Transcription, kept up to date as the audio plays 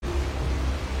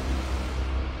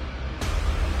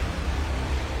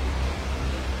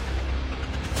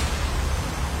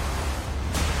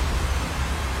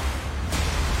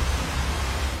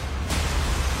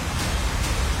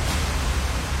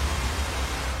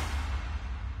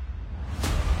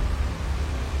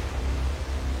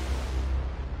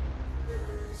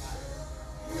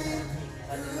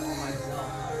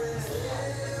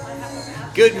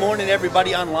Good morning,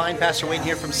 everybody online. Pastor Wayne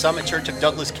here from Summit Church of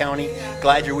Douglas County.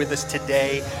 Glad you're with us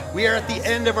today. We are at the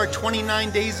end of our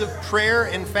 29 days of prayer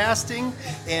and fasting,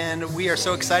 and we are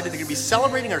so excited. We're going to be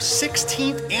celebrating our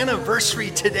 16th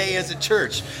anniversary today as a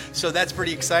church. So that's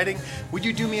pretty exciting. Would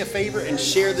you do me a favor and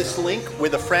share this link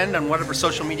with a friend on whatever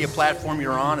social media platform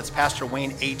you're on? It's Pastor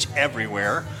Wayne H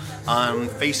everywhere. On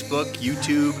Facebook,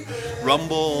 YouTube,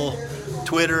 Rumble,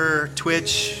 Twitter,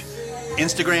 Twitch,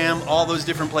 Instagram, all those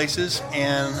different places,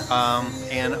 and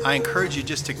I encourage you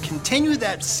just to continue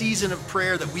that season of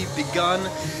prayer that we've begun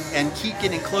and keep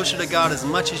getting closer to God as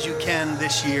much as you can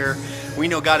this year. We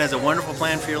know God has a wonderful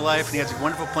plan for your life, and He has a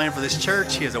wonderful plan for this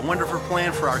church. He has a wonderful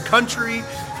plan for our country,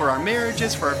 for our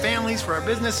marriages, for our families, for our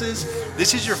businesses.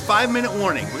 This is your 5-minute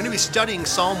warning. We're going to be studying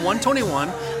Psalm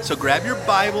 121, so grab your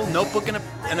Bible, notebook, and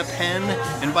a pen,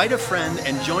 invite a friend,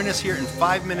 and join us here in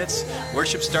 5 minutes.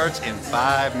 Worship starts in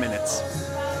 5 minutes.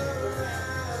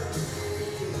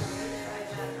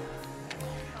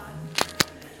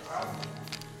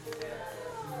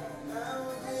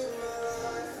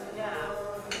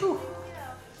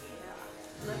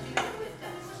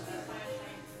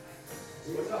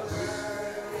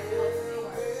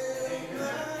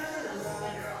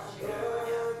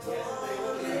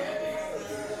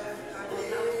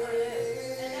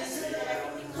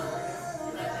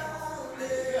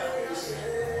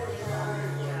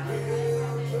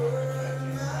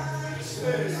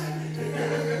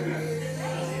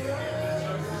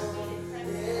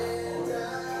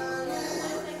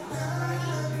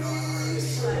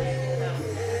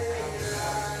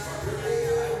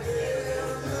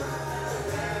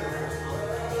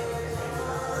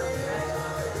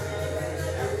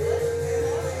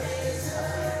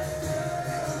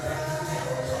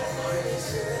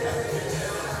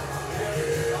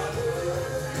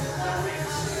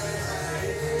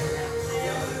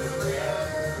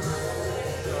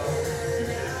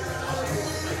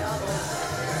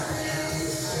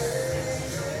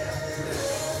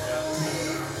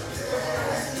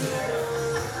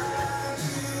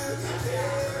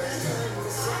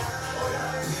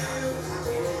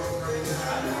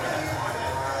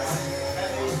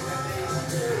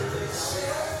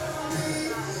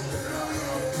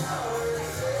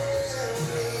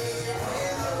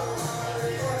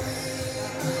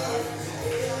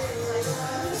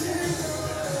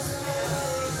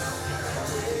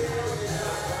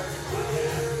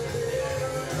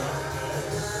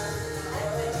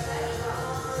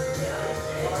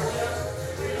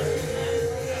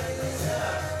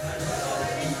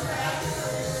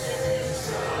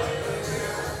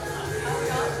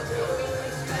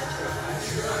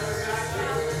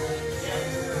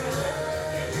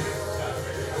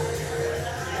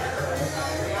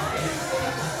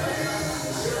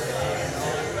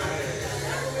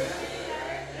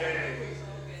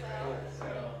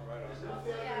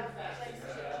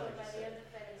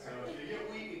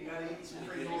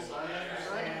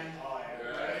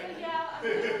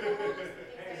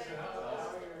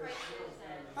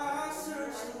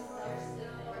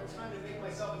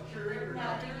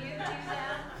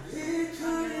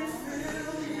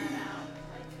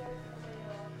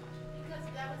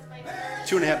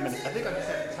 Two and a half minutes. I think I just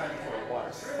have time for a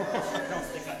water. I don't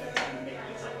think I have time to make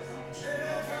this.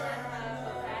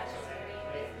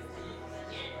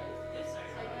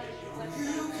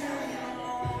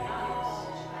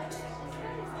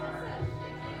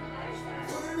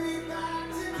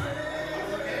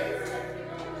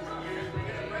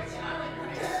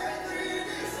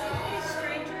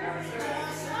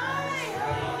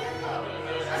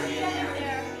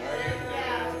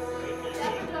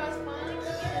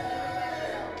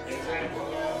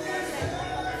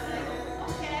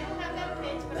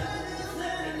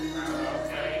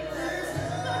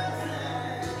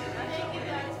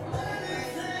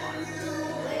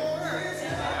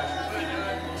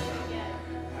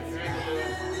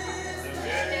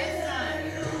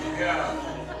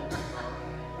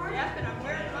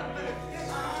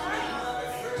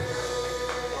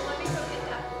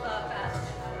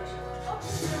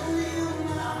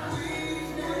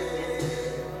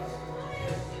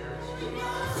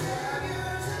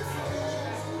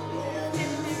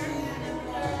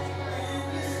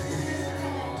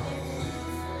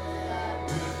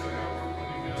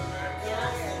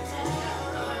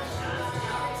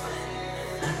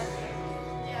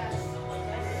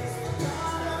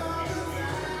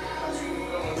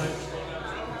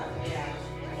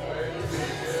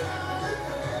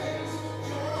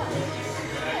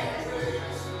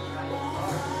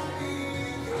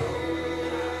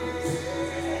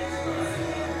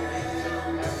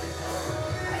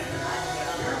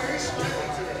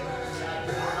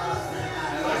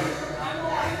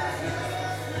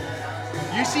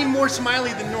 more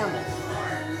smiley than normal.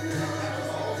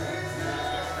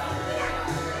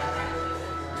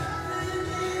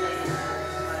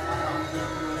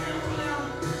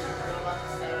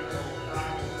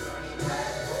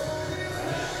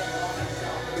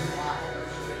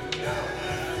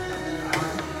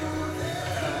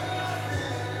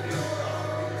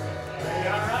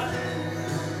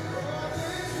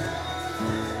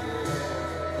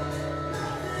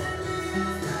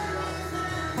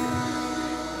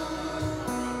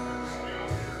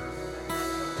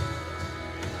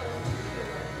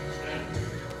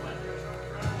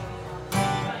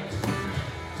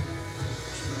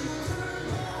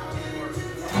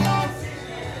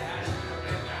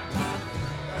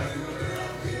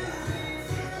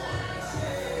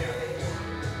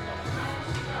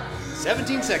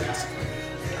 Seconds.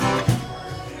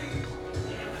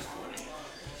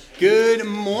 Good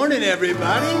morning,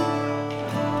 everybody.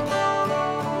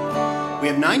 We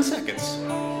have 9 seconds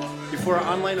before our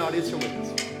online audience are with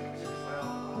us.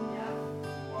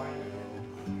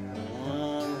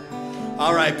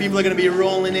 All right, people are going to be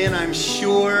rolling in, I'm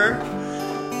sure.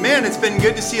 Man, it's been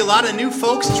good to see a lot of new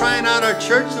folks trying out our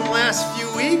church in the last few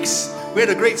weeks. We had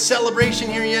a great celebration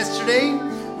here yesterday.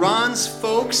 Ron's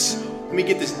folks, let me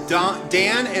get this,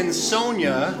 Dan and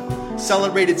Sonia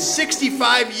celebrated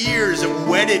 65 years of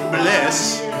wedded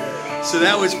bliss. So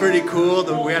that was pretty cool.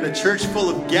 We had a church full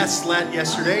of guests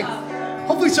yesterday.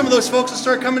 Hopefully some of those folks will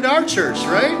start coming to our church,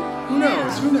 right? Who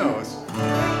knows?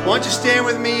 Why don't you stand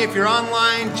with me? If you're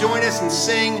online, join us and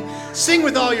sing. Sing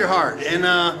with all your heart. And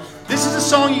this is a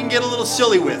song you can get a little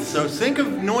silly with. So think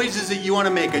of noises that you want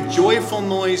to make. A joyful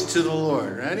noise to the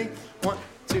Lord. Ready? 1,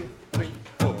 2, 3,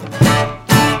 4.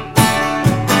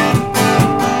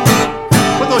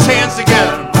 Put those hands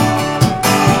together.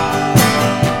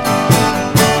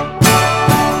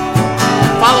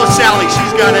 Follow Sally.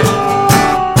 She's got it.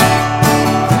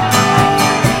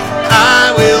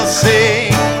 I will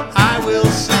sing. I will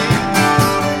sing.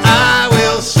 I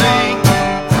will sing.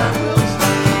 I will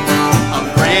sing. A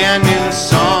brand new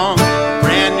song.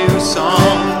 Brand new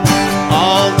song.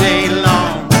 All day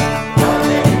long.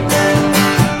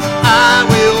 I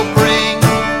will bring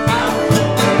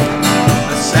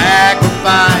a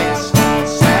sacrifice.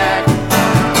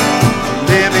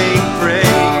 Living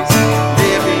praise.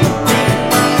 Living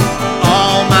praise.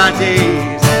 All my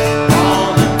days.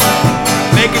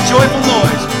 Make a joyful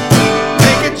noise.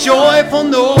 Make a joyful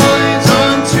noise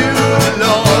unto the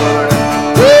Lord.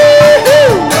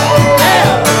 Woo-hoo!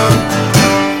 Yeah.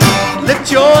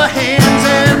 Lift your hands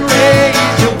and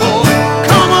raise your voice.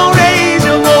 Come on, raise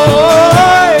your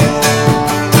voice.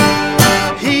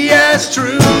 He has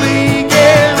truly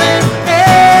given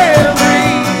everything.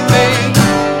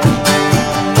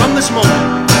 From this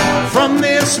moment,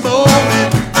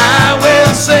 I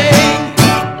will sing.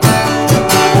 'Cause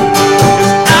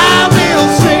I will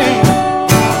sing.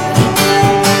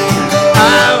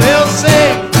 I will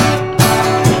sing.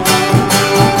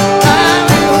 I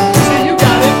will sing. You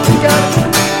got it. You got it.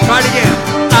 Try it again.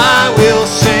 I will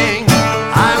sing.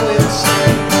 I will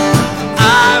sing.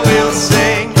 I will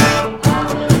sing.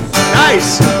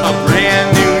 Nice. A brand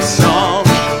new song.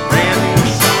 Brand new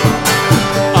song.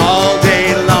 All day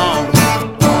long.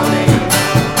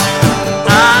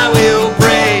 I will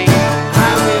bring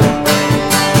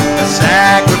a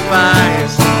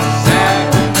sacrifice.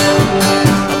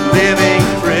 Living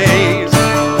praise.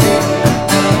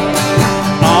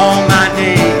 All my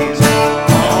days.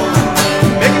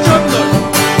 Make a joyful noise.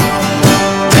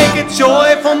 Make a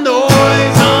joyful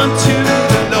noise unto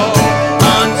the Lord.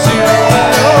 Unto the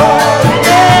Lord.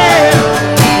 Yeah.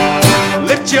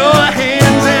 Lift your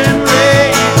hands and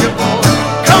raise your voice.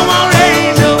 Come on,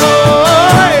 raise your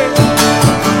voice.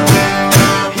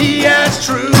 He has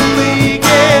truly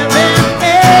given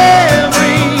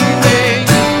everything.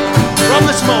 From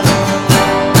this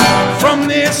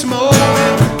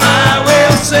moment, I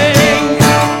will sing.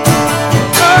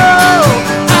 Oh,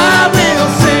 I will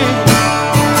sing.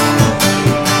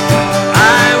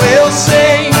 I will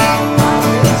sing.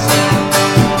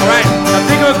 All right, now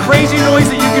think of a crazy noise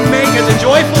that you can make as a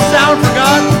joyful sound for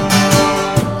God.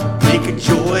 Make a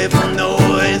joyful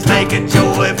noise. Make a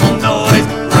joyful noise.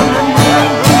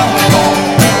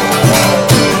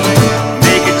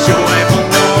 Make a joyful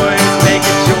noise. Make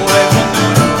a joyful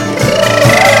noise.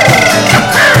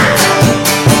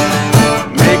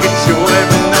 Make a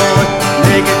joyful noise.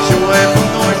 Make a joyful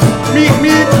noise.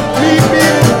 Meet.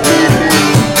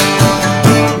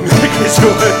 Make a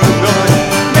joyful noise.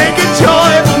 Make a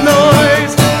joyful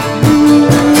noise.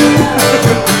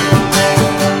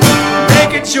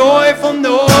 Make a joyful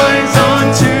noise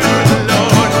unto the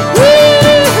Lord. Woo!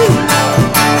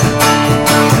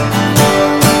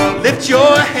 Lift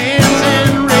your hands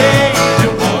and raise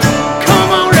your voice. Come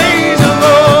on, raise your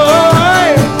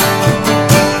voice.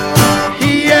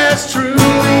 He has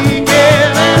truly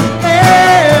given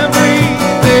everything.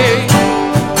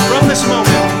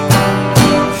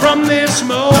 From this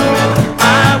moment,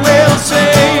 I will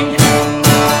sing.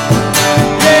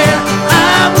 Yeah,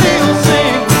 I will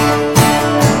sing.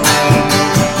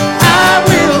 I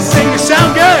will sing. You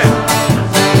sound good.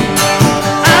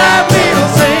 I will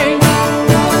sing.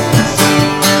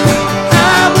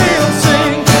 I will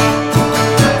sing.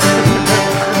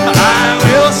 I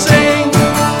will sing.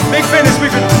 Big fan, this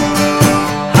big fan.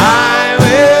 I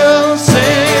will sing.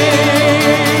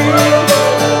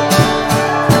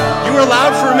 You were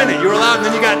loud for a minute. You were loud, and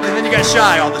then you got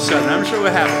shy all of a sudden. I'm not sure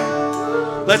what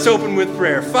happened. Let's open with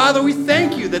prayer. Father, we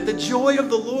thank you that the joy of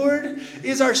the Lord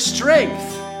is our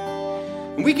strength.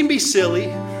 And we can be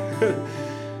silly.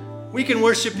 We can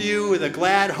worship you with a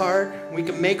glad heart. We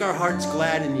can make our hearts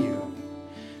glad in you.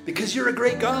 Because you're a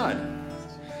great God.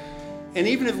 And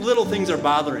even if little things are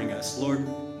bothering us, Lord,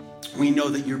 we know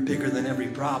that you're bigger than every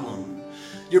problem.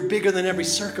 You're bigger than every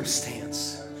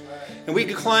circumstance. And we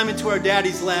can climb into our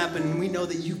daddy's lap and we know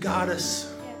that you got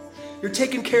us. You're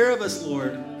taking care of us,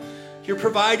 Lord. You're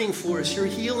providing for us. You're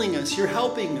healing us. You're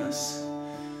helping us.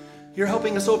 You're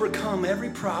helping us overcome every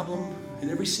problem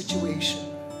and every situation.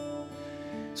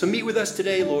 So meet with us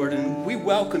today, Lord, and we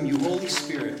welcome you, Holy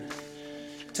Spirit,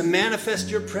 to manifest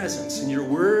your presence in your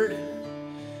word,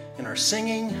 in our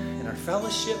singing, in our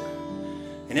fellowship,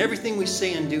 in everything we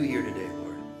say and do here today,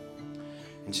 Lord.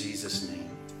 In Jesus' name.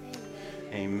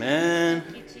 Amen.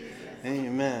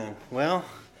 Amen. Well,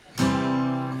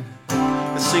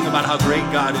 let's sing about how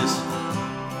great God is.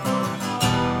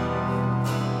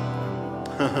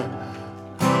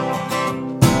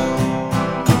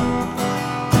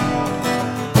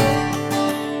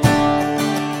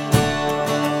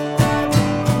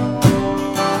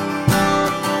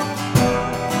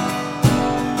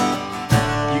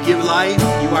 You give life,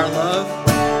 you are love.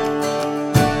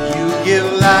 You give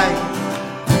life.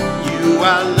 You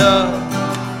are love.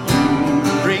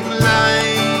 You bring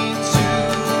light to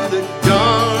the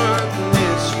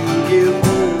darkness. You give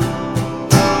hope.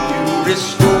 You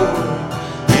restore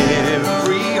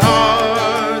every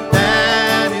heart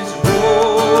that is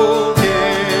broken.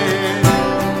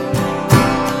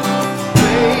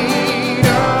 Great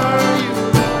are you,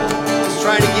 Lord. Let's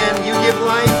try it again. You give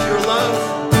life, your love.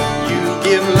 You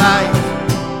give life.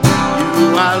 You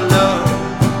are love.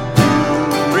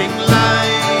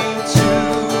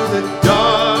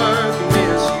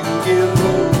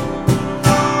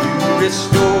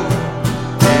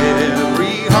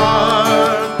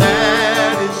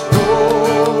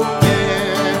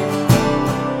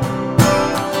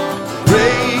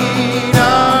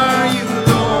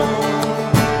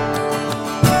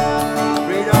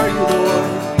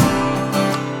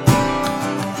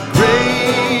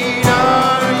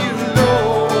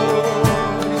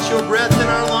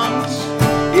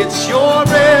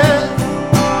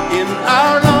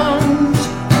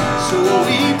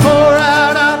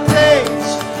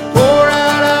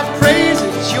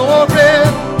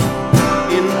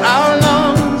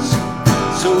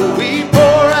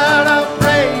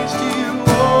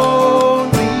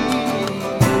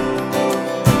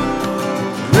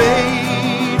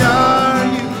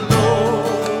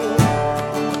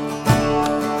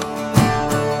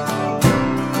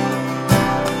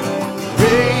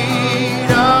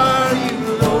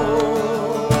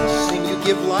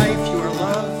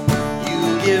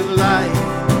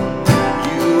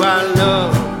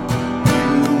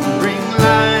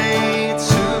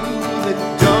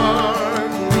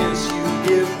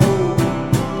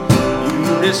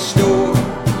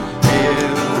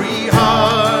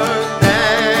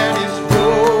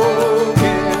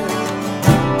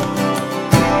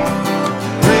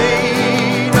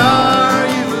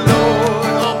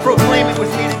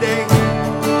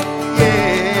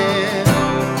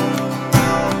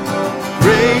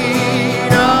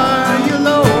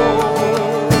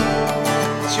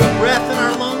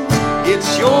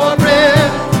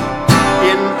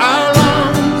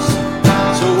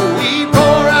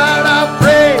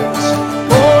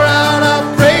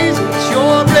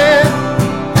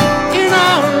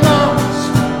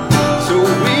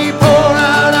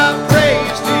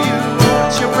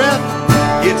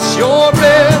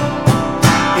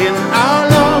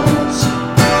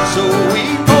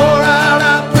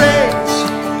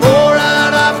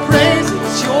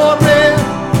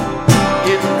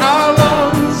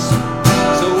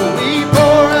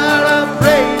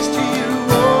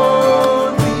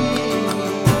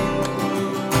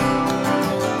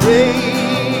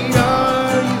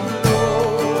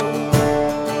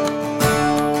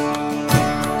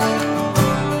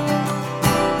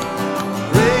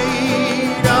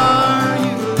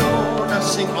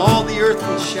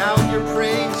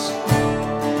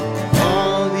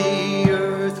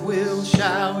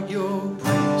 shout your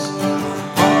praise.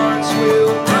 Hearts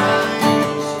will cry,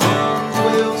 songs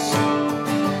will sing.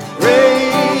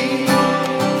 Great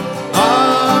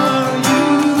are you,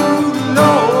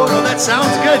 Lord. Oh, that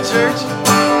sounds good, church.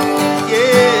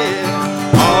 Yeah.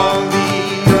 All the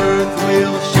earth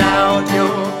will shout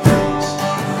your praise.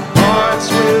 Hearts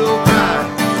will cry,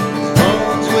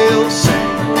 songs will sing.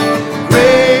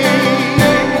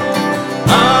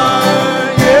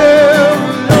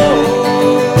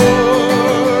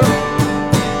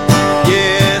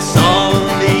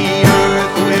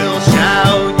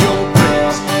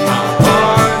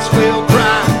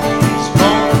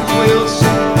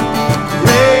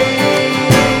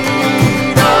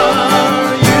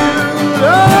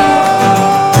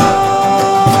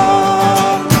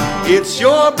 It's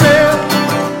your breath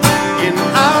in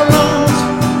our lungs,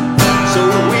 so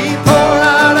we pour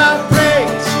out our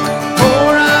praise,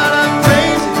 pour out our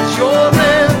praise. It's your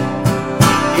breath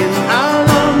in our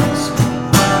lungs,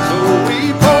 so we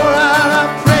pour out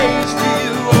our praise to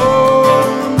you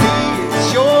only. It's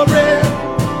your breath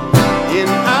in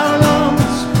our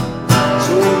lungs,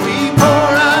 so we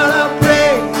pour out our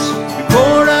praise, we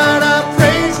pour out our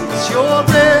praise. It's your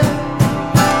breath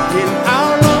in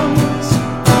our lungs.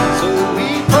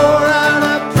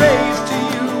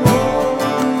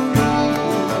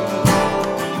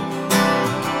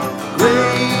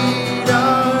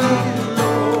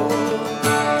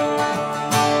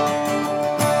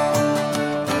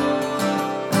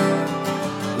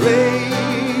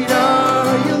 Great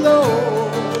are you,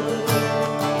 Lord.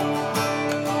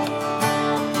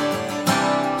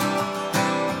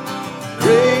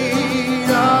 Great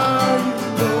are you,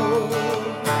 Lord.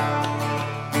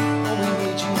 Oh, we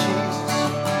need you, Jesus.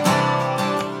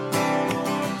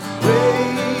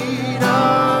 Great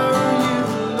are you,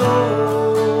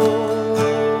 Lord.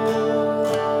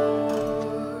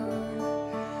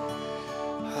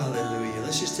 Hallelujah.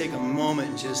 Let's just take a moment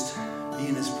and just be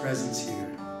in his presence here.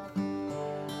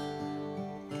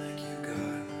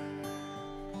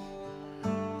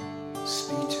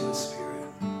 Speak to his Spirit.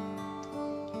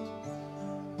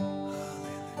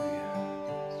 Hallelujah.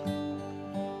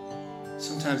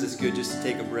 Sometimes it's good just to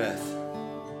take a breath.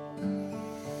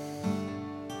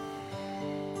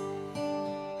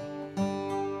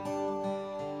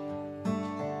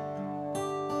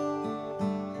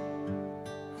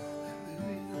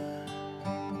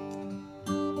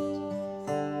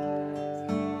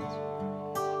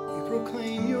 We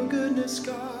proclaim your goodness,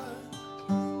 God.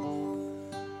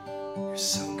 You're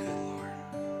so good, Lord.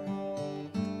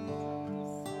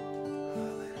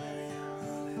 Hallelujah,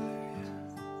 hallelujah.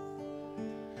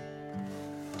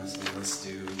 Let's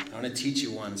do, I want to teach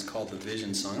you one. It's called the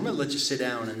Vision Song. I'm going to let you sit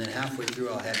down, and then halfway through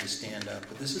I'll have you stand up.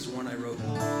 But this is one I wrote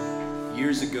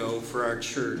years ago for our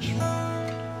church.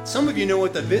 Some of you know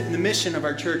what the mission of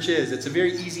our church is. It's a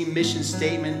very easy mission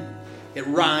statement. It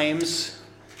rhymes.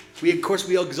 We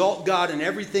exalt God in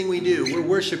everything we do. We're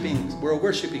a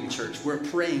worshiping church. We're a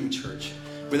praying church.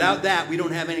 Without that, we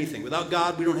don't have anything. Without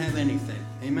God, we don't have anything.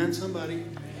 Amen, somebody?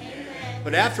 Amen.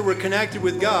 But after we're connected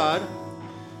with God,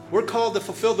 we're called to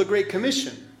fulfill the Great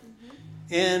Commission.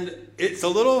 And it's a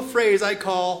little phrase I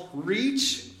call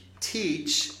reach,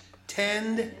 teach,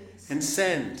 tend, and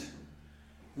send.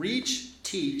 Reach,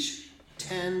 teach,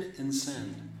 tend, and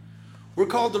send. We're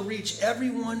called to reach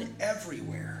everyone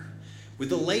everywhere with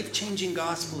the life-changing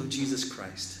gospel of Jesus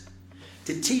Christ,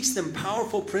 to teach them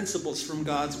powerful principles from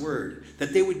God's word,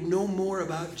 that they would know more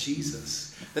about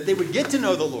Jesus, that they would get to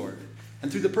know the Lord,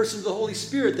 and through the person of the Holy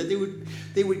Spirit, that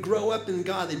they would grow up in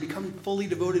God, they'd become fully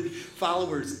devoted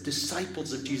followers,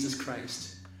 disciples of Jesus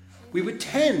Christ. We would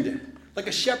tend, like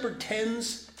a shepherd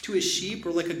tends to his sheep,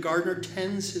 or like a gardener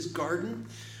tends his garden.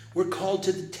 We're called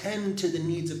to tend to the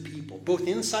needs of people, both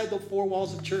inside the four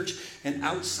walls of church and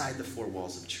outside the four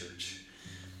walls of church.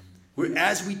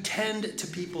 As we tend to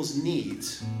people's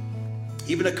needs,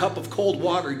 even a cup of cold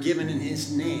water given in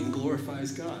his name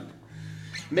glorifies God.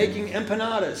 Making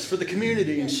empanadas for the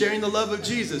community and sharing the love of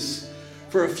Jesus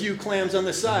for a few clams on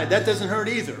the side. That doesn't hurt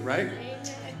either, right?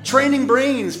 Training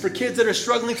brains for kids that are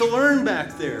struggling to learn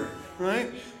back there,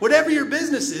 right? Whatever your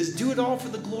business is, do it all for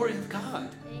the glory of God.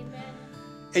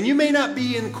 And you may not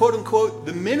be in, quote unquote,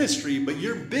 the ministry, but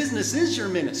your business is your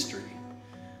ministry.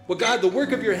 The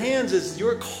work of your hands is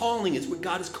your calling. It's what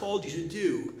God has called you to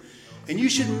do. And you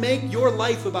should make your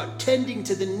life about tending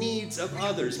to the needs of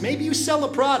others. Maybe you sell a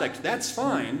product. That's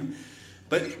fine.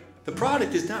 But the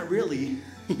product is not really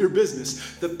your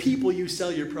business. The people you sell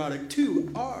your product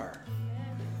to are.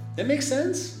 That makes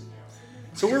sense?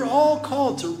 So we're all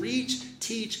called to reach,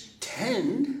 teach,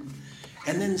 tend,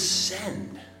 and then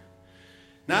send.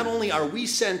 Not only are we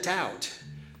sent out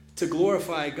to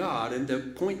glorify God and to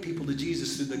point people to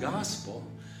Jesus through the gospel,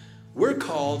 we're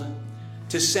called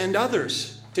to send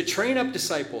others, to train up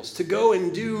disciples, to go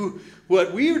and do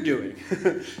what we are doing,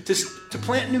 to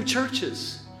plant new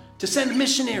churches, to send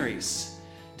missionaries,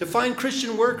 to find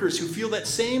Christian workers who feel that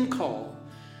same call,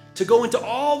 to go into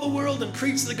all the world and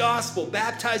preach the gospel,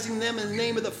 baptizing them in the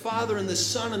name of the Father and the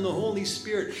Son and the Holy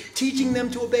Spirit, teaching them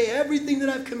to obey everything that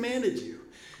I've commanded you.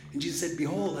 And Jesus said,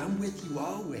 behold, I'm with you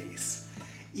always,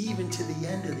 even to the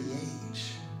end of the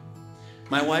age.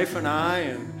 My wife and I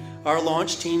and our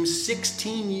launch team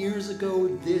 16 years ago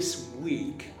this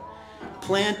week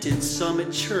planted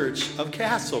Summit Church of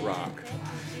Castle Rock,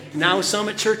 now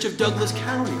Summit Church of Douglas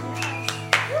County.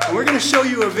 And we're going to show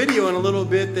you a video in a little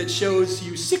bit that shows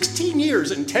you 16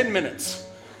 years in 10 minutes.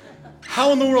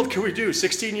 How in the world can we do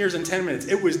 16 years in 10 minutes?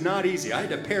 It was not easy. I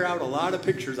had to pare out a lot of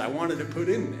pictures I wanted to put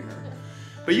in there.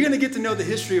 But you're going to get to know the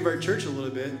history of our church a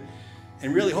little bit,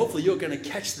 and really, hopefully, you're going to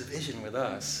catch the vision with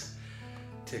us,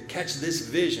 to catch this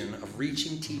vision of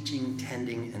reaching, teaching,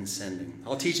 tending, and sending.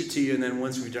 I'll teach it to you, and then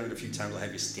once we've done it a few times, I'll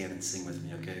have you stand and sing with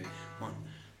me, okay? 1,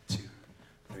 2,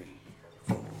 3,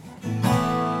 4.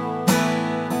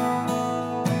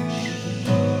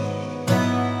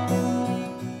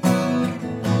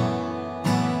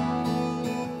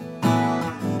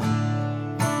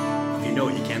 If you know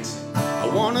it, you can sing. I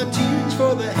want to teach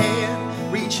for the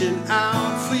hand, reaching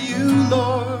out for you,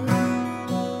 Lord.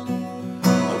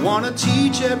 I want to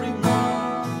teach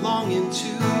everyone longing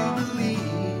to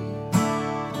believe.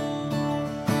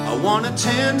 I want to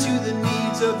tend to the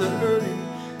needs of the hurting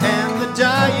and the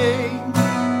dying.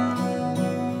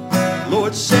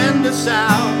 Lord, send us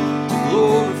out to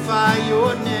glorify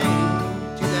your name.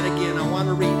 Do that again. I want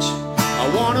to reach. I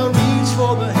want to reach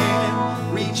for the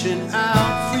hand, reaching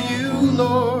out for you,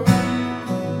 Lord.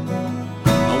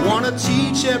 I want to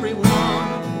teach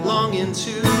everyone longing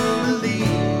to believe.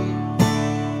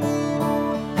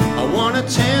 I want to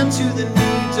tend to the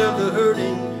needs of the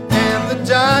hurting and the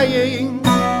dying.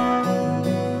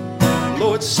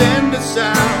 Lord, send us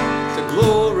out to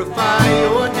glorify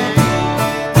your name,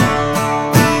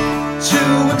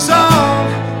 to exalt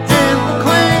and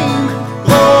proclaim,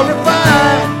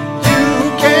 glorify you who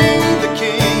came, the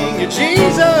King of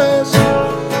Jesus.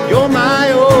 You're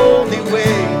my only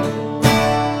way.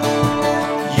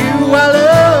 You are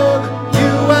love, you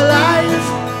are life,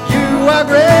 you are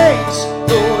grace.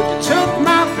 Lord, you took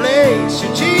my place.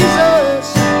 You're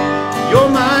Jesus. You're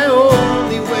my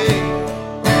only way.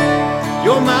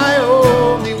 You're my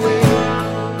only way.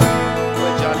 Go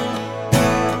ahead, Johnny.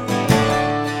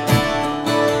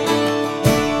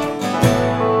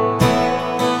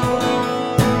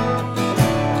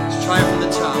 Let's try it from the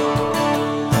top.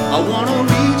 I want to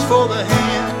reach for the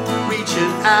hand,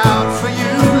 reaching out for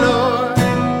you, Lord.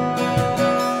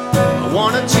 I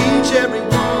want to teach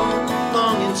everyone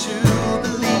longing to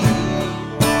believe.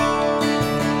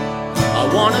 I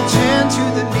want to tend to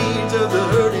the needs of the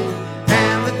hurting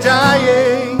and the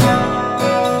dying.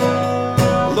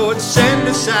 Lord, send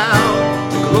us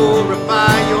out to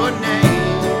glorify your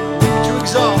name, to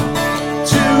exalt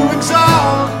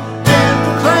and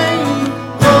proclaim,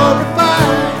 glorify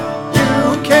you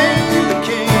who came, the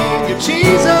King of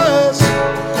Jesus.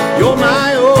 You're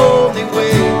my only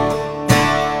way.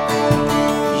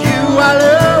 You are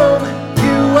love,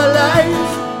 you are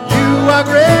life, you are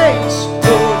grace.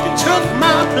 Lord, you took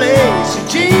my place. You're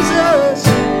Jesus,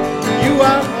 you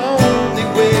are my only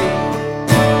way.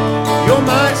 You're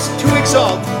my to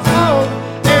exalt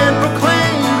and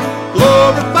proclaim,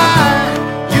 glorify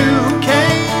you who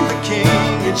came, the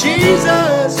King of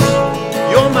Jesus.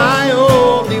 You're my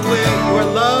only way. You are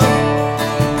love,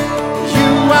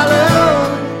 you are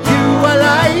love, you are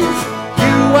life,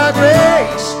 you are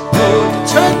grace. Lord, you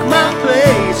took my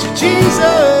place. You're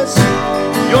Jesus,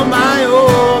 you're my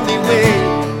only way.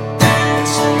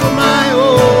 You're my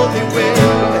only way.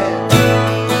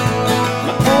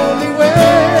 My only way.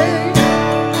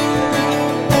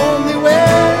 Only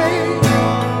way.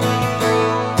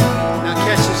 Now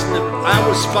catch this. I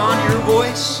respond to your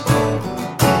voice.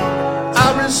 I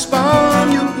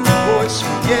respond to your voice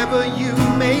wherever you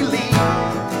may lead.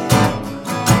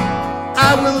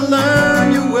 I will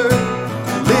learn your word,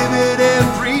 live it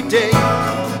every day.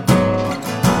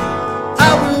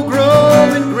 I will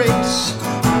grow in grace,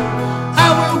 I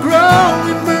will grow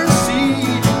in mercy.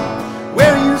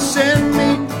 Where you send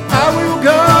me, I will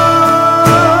go.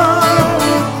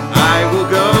 I will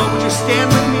go. Would you stand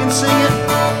with me and sing it?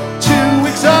 To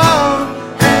exalt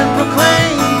and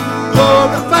proclaim,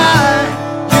 glorify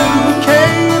you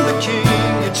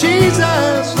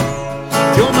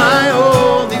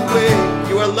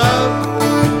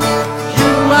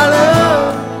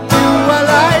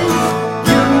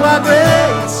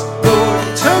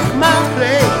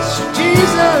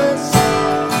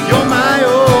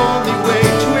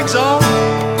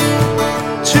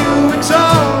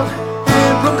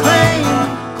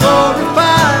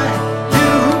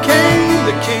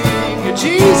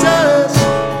Jesus,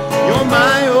 you're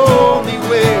my only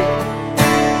way.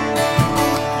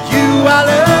 You are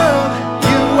love,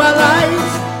 you are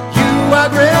life, you are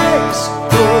grace.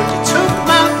 Lord, you took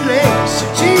my place.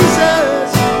 Jesus,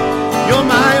 you're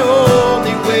my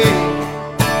only way.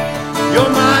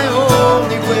 You're my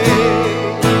only way.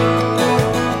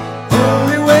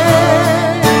 Only way.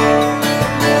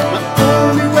 My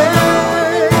only way.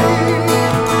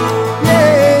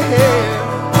 Yeah.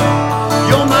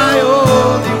 You're my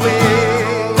only way.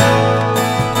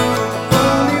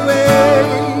 Only way.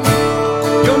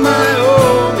 You're my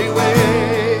only way.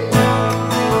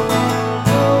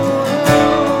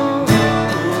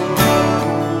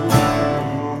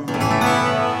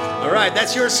 All right,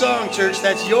 that's your song, church.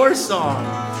 That's your song.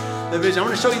 The vision. I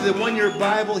want to show you the one-year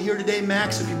Bible here today,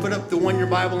 Max. If you put up the one-year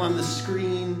Bible on the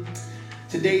screen,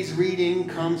 today's reading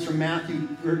comes from Matthew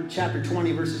chapter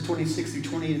 20, verses 26 through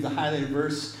 28 is the highlighted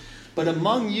verse. But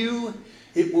among you,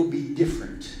 it will be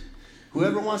different.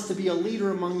 Whoever wants to be a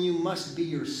leader among you must be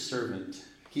your servant.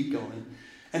 Keep going.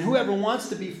 And whoever wants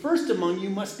to be first among you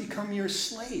must become your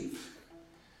slave.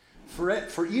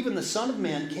 For even the Son of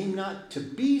Man came not to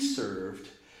be served,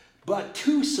 but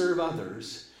to serve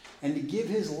others, and to give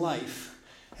his life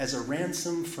as a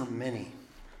ransom for many.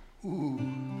 Ooh.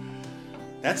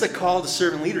 That's a call to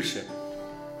servant leadership.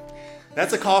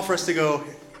 That's a call for us to go,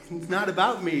 it's not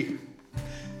about me.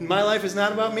 My life is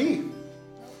not about me.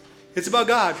 It's about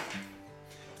God.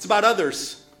 It's about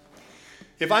others.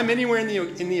 If I'm anywhere in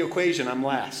the equation, I'm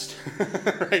last.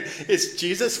 Right? It's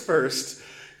Jesus first,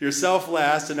 yourself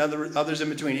last, and others in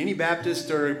between. Any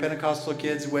Baptist or Pentecostal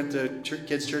kids who went to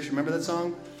kids' church, remember that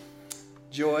song?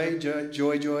 Joy, joy,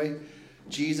 joy, joy.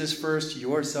 Jesus first,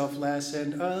 yourself last,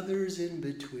 and others in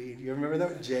between. You remember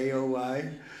that? J-O-Y?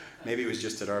 Maybe it was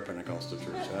just at our Pentecostal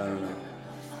church. I don't know.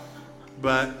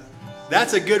 But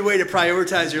that's a good way to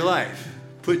prioritize your life.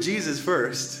 Put Jesus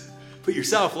first. Put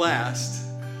yourself last.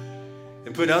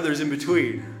 And put others in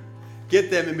between. Get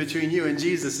them in between you and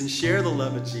Jesus and share the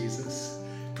love of Jesus.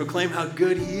 Proclaim how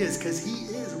good he is, because he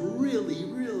is really,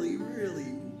 really,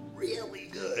 really, really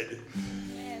good.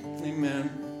 Amen.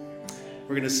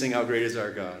 We're going to sing How Great Is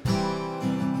Our God.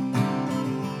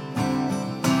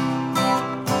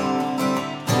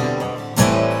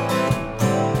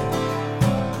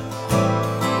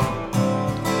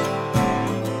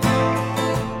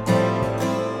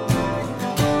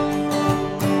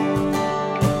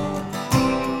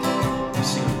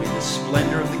 Sing with me, the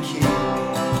splendor of the King.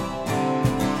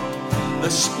 The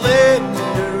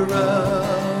splendor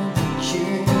of the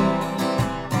King.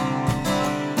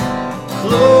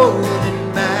 Clothed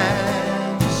in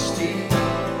majesty,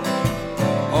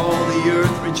 all the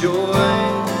earth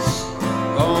rejoices,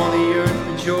 all the earth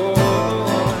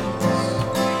rejoices.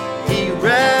 He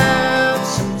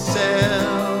wraps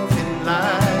himself in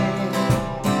light,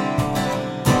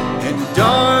 and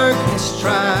darkness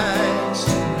tries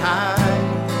to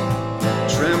hide.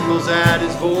 Trembles at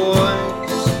his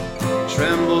voice,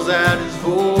 trembles at his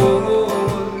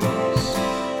voice.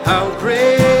 How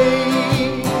great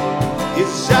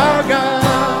is our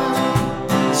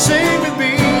God. Sing with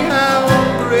me, how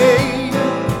great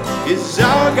is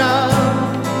our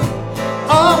God.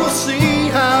 All will see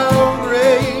how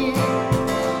great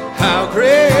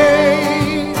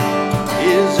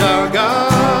is our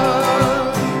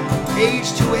God.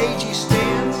 Age to age he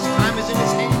stands, time is in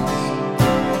his hands.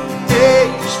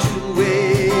 Age to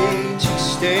age he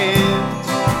stands,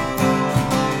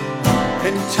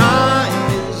 and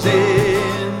time is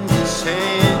in his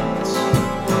hands.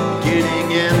 Beginning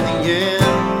and the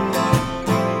end,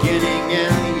 beginning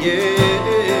and the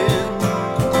end.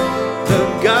 The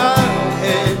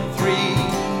Godhead, 3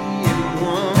 in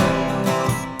 1.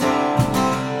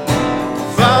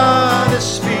 Father,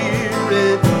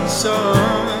 Spirit,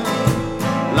 Son,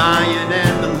 Lion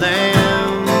and the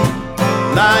Lamb,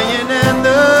 Lion and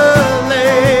the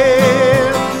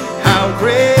Lamb. How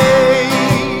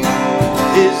great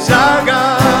is our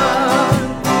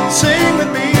God. Sing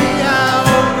with me, how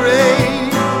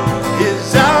great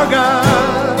is our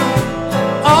God.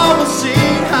 All will see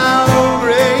how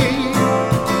great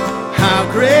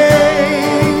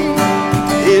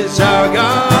is our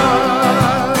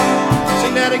God.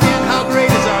 Sing that again, how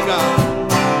great is our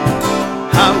God.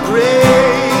 How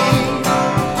great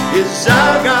is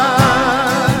our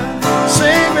God.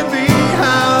 Sing with me,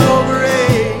 how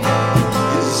great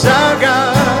is our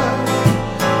God.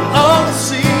 All will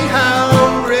see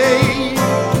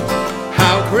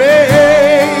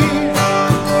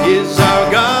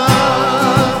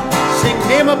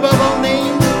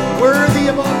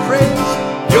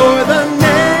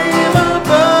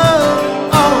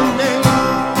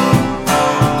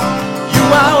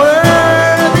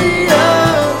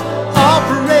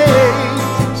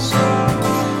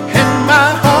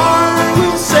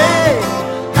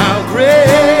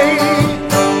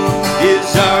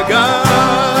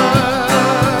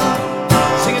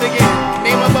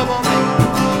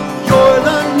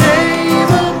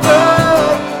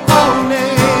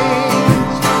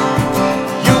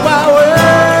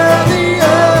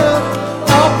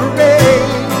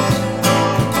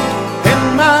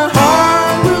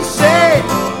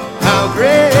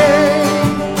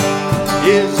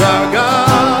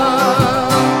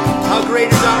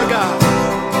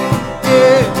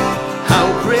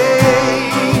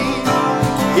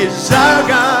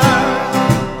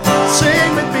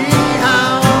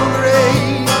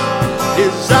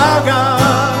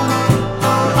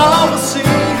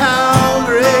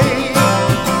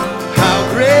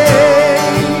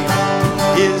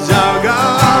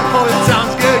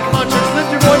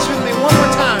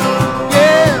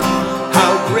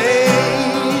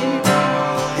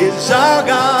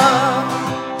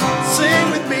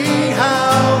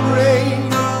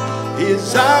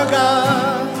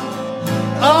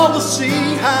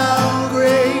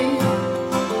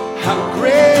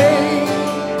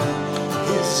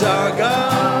is our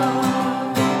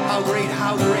God. How great,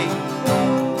 how great.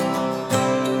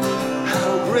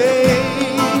 How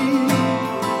great,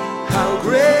 how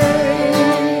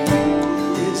great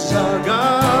is our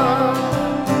God.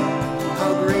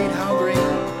 How great, how great.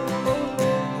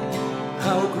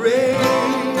 How great,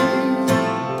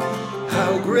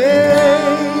 how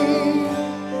great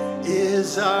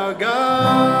is our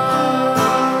God.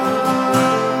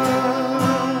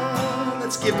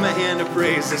 Let's give him a hand of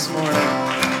praise this morning.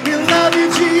 We love you,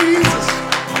 Jesus.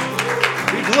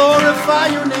 We glorify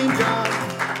your name, God.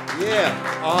 Yeah,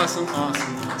 awesome,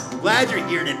 awesome. I'm glad you're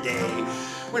here today.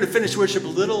 We're going to finish worship a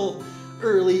little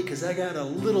early because I got a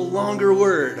little longer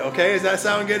word, okay? Does that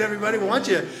sound good, everybody? Well, why don't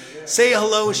you say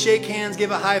hello, shake hands,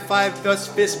 give a high five,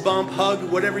 fist bump,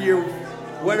 hug, whatever you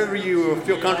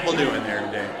feel comfortable doing there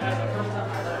today.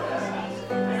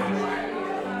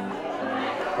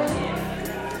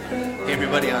 Hey,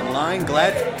 everybody online,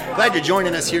 glad you're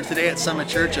joining us here today at Summit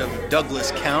Church of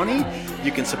Douglas County.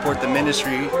 You can support the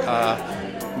ministry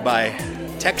by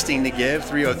texting to give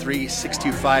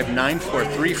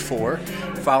 303-625-9434.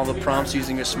 Follow the prompts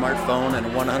using your smartphone, and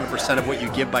 100% of what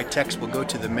you give by text will go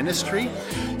to the ministry.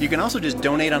 You can also just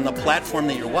donate on the platform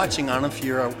that you're watching on, if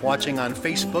you're watching on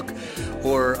Facebook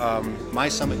or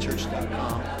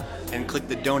mysummitchurch.com, and click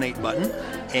the donate button.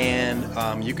 And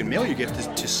you can mail your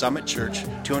gift to Summit Church,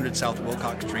 200 South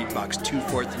Wilcox Street, Box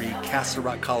 243, Castle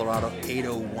Rock, Colorado,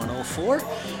 80104.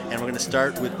 And we're going to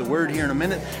start with the word here in a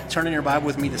minute. Turn in your Bible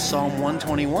with me to Psalm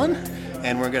 121,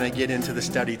 and we're going to get into the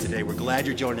study today. We're glad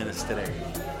you're joining us today.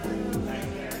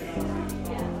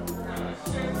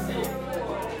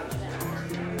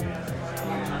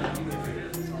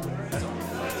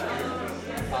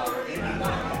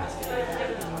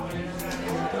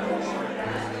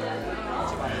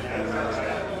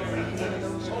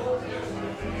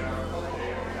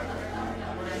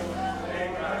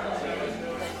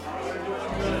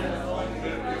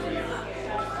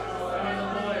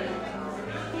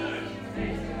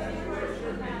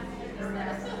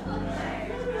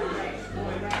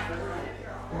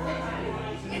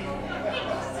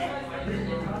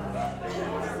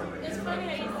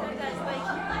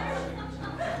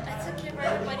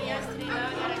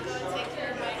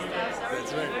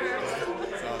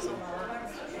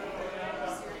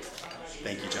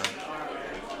 Thank you, John.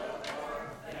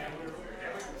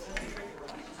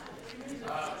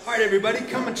 All right, everybody,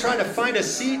 come and try to find a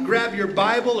seat. Grab your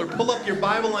Bible or pull up your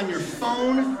Bible on your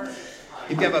phone.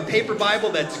 If you have a paper Bible,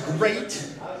 that's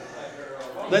great.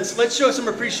 Let's show some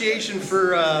appreciation for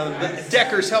the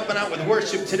Deckers helping out with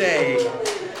worship today.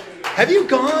 Have you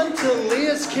gone to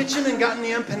Leah's Kitchen and gotten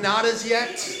the empanadas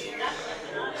yet?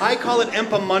 I call it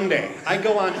Empa Monday. I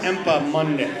go on Empa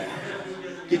Monday.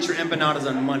 Get your empanadas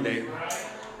on Monday.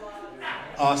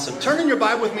 Awesome. Turn in your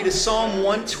Bible with me to Psalm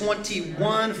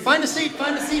 121. Find a seat,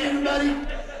 everybody.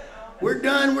 We're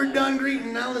done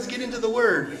greeting. Now let's get into the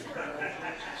Word.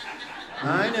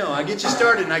 I know, I get you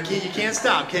started, and you can't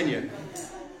stop, can you?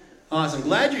 Awesome.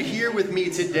 Glad you're here with me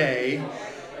today.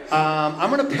 I'm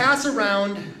going to pass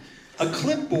around a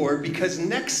clipboard because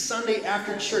next Sunday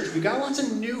after church, we've got lots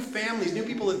of new families, new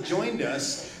people that joined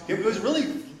us. It was really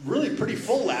pretty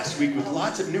full last week with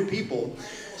lots of new people.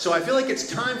 So I feel like it's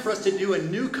time for us to do a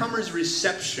newcomers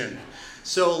reception.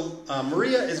 So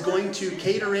Maria is going to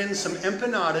cater in some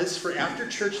empanadas for after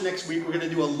church next week. We're going to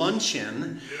do a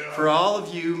luncheon for all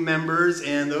of you members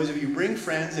and those of you who bring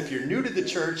friends. If you're new to the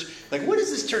church, like, what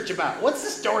is this church about? What's the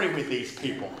story with these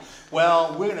people?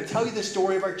 Well, we're going to tell you the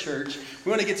story of our church. We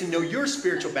want to get to know your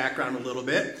spiritual background a little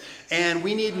bit. And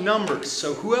we need numbers.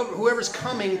 So whoever's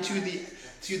coming to the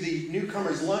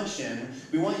newcomers luncheon,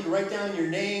 we want you to write down your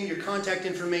name, your contact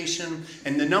information,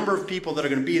 and the number of people that are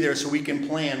going to be there so we can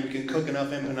cook enough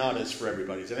empanadas for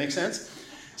everybody. Does that make sense?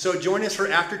 So join us for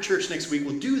after church next week.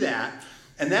 We'll do that,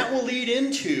 and that will lead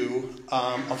into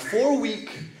a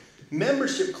 4-week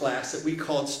membership class that we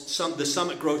call the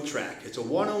Summit Growth Track. It's a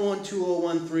 101,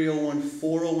 201, 301,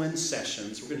 401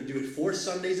 sessions. We're going to do it 4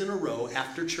 Sundays in a row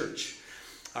after church.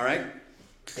 All right?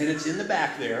 And it's in the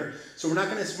back there. So we're not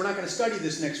going to study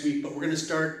this next week, but we're going to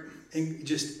start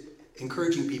just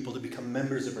encouraging people to become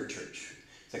members of our church.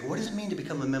 It's like, what does it mean to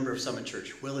become a member of Summit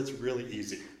Church? Well, it's really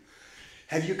easy.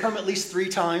 Have you come at least 3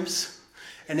 times?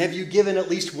 And have you given at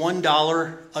least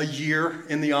 $1 a year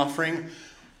in the offering?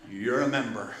 You're a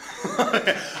member.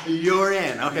 You're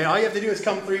in. Okay, all you have to do is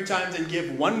come 3 times and give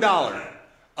 $1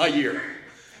 a year.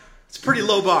 It's a pretty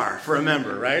low bar for a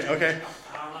member, right? Okay.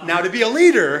 Now, to be a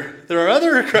leader, there are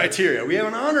other criteria. We have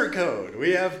an honor code.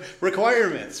 We have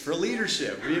requirements for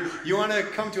leadership. You want to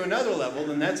come to another level,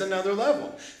 then that's another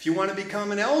level. If you want to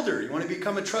become an elder, you want to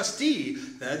become a trustee,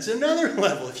 that's another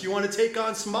level. If you want to take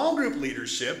on small group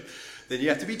leadership, then you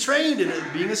have to be trained in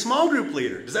being a small group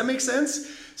leader. Does that make sense?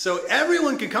 So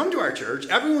everyone can come to our church.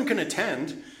 Everyone can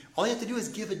attend. All you have to do is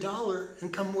give $1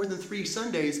 and come more than 3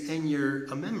 Sundays, and you're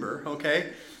a member,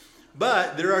 okay?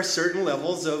 But there are certain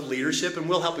levels of leadership, and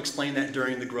we'll help explain that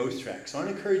during the growth track. So I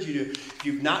want to encourage you to, if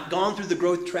you've not gone through the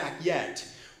growth track yet,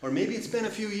 or maybe it's been a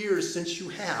few years since you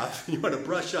have, you want to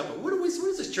brush up. What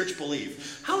does this church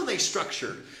believe? How are they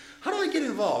structured? How do I get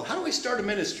involved? How do I start a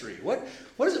ministry? What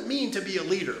does it mean to be a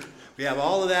leader? We have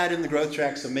all of that in the growth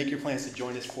track, so make your plans to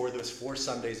join us for those 4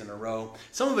 Sundays in a row.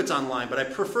 Some of it's online, but I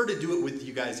prefer to do it with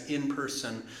you guys in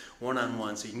person,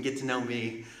 one-on-one, so you can get to know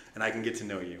me and I can get to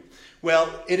know you. Well,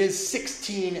 it is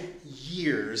 16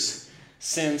 years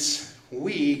since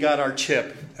we got our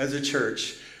chip as a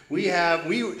church.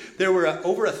 There were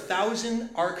over 1,000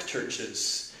 ARC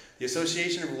churches, the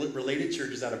Association of Related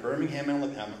Churches out of Birmingham,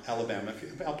 Alabama.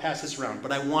 I'll pass this around,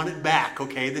 but I want it back,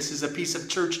 okay? This is a piece of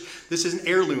church. This is an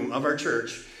heirloom of our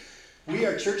church. We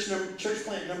are church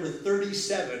plant number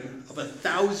 37 of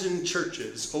 1,000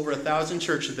 churches, over 1,000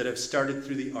 churches that have started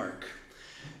through the ARC.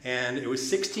 And it was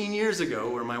 16 years ago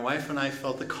where my wife and I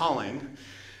felt the calling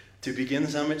to begin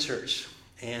Summit Church.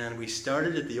 And we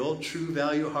started at the old True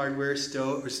Value Hardware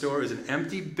store. It was an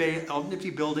empty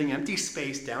building, empty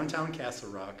space, downtown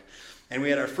Castle Rock. And we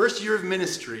had our first year of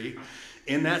ministry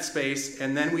in that space,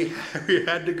 and then we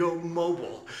had to go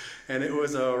mobile. And it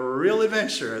was a real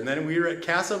adventure. And then we were at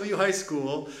Castleview High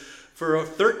School for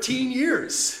 13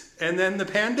 years. And then the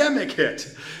pandemic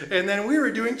hit. And then we were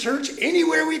doing church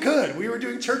anywhere we could. We were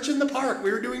doing church in the park.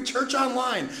 We were doing church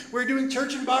online. We were doing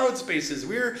church in borrowed spaces.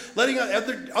 We were letting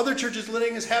other churches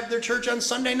letting us have their church on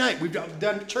Sunday night. We've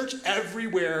done church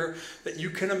everywhere that you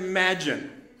can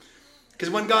imagine. Because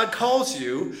when God calls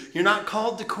you, you're not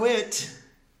called to quit.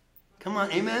 Come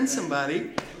on, amen, somebody.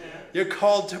 Amen. You're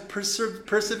called to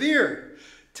persevere.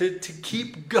 To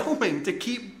keep going, to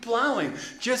keep plowing.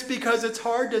 Just because it's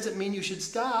hard doesn't mean you should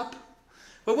stop.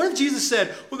 But what if Jesus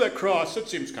said, well, that cross, that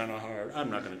seems kind of hard.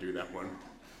 I'm not going to do that one.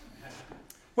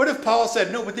 What if Paul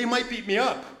said, no, but they might beat me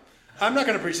up. I'm not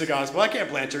going to preach the gospel. I can't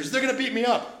plant churches. They're going to beat me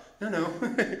up. No.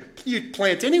 You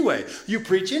plant anyway. You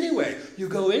preach anyway. You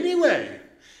go anyway.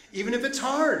 Even if it's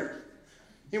hard.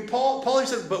 You know, Paul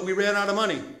said, but we ran out of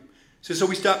money. So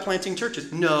we stopped planting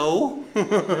churches. No,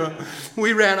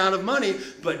 we ran out of money,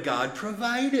 but God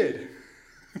provided.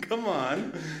 Come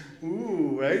on.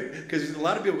 Ooh, right? Because a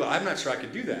lot of people go, I'm not sure I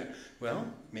could do that. Well,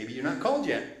 maybe you're not called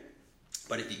yet.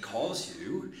 But if he calls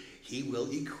you, he will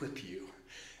equip you.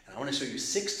 And I want to show you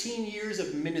 16 years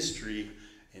of ministry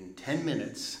in 10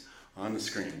 minutes on the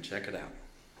screen. Check it out.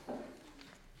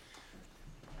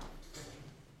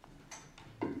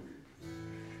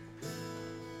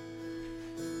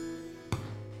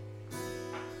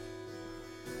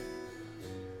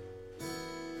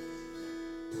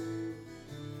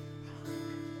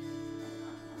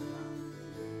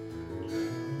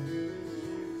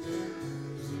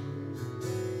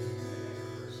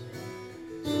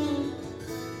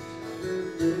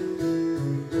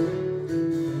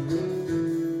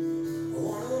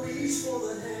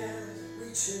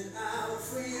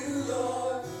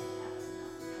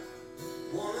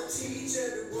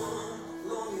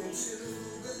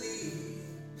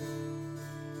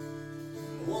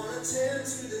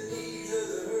 For the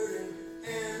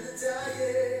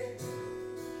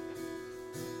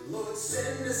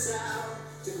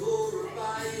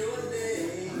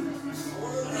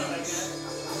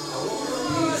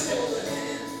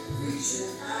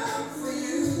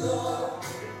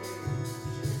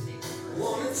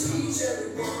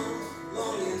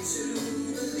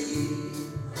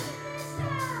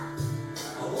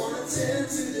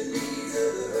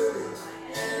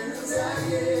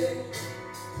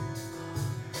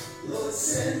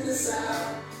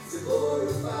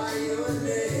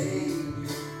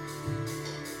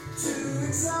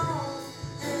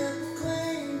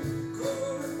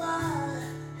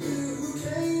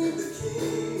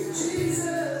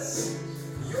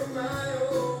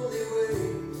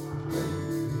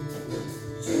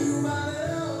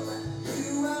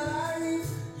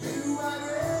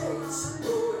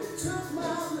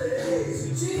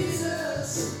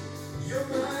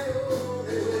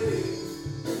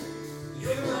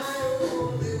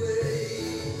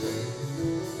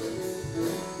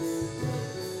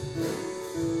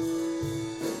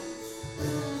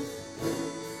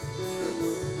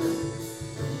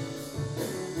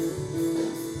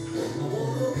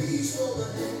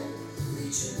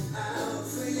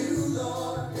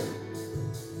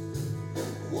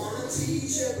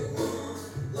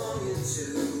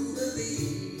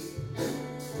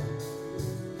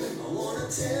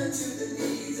tend to the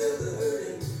needs of the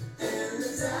hurting and the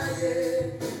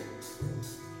dying.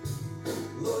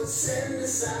 Lord, send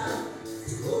us out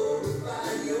to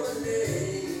glorify your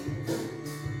name,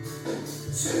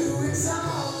 to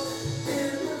exalt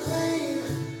and proclaim,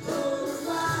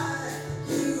 glorify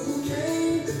you who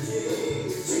came, the King.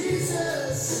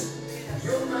 Jesus,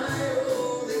 you're my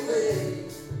only way.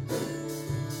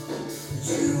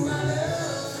 You are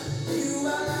love, you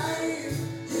are life,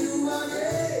 you are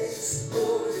grace.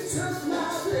 Lord, you took my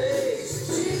place.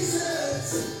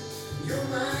 Jesus, you're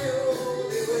my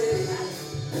only way.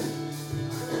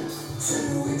 To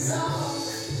exalt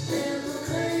and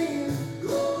proclaim,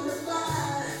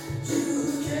 glorify you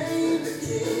who came.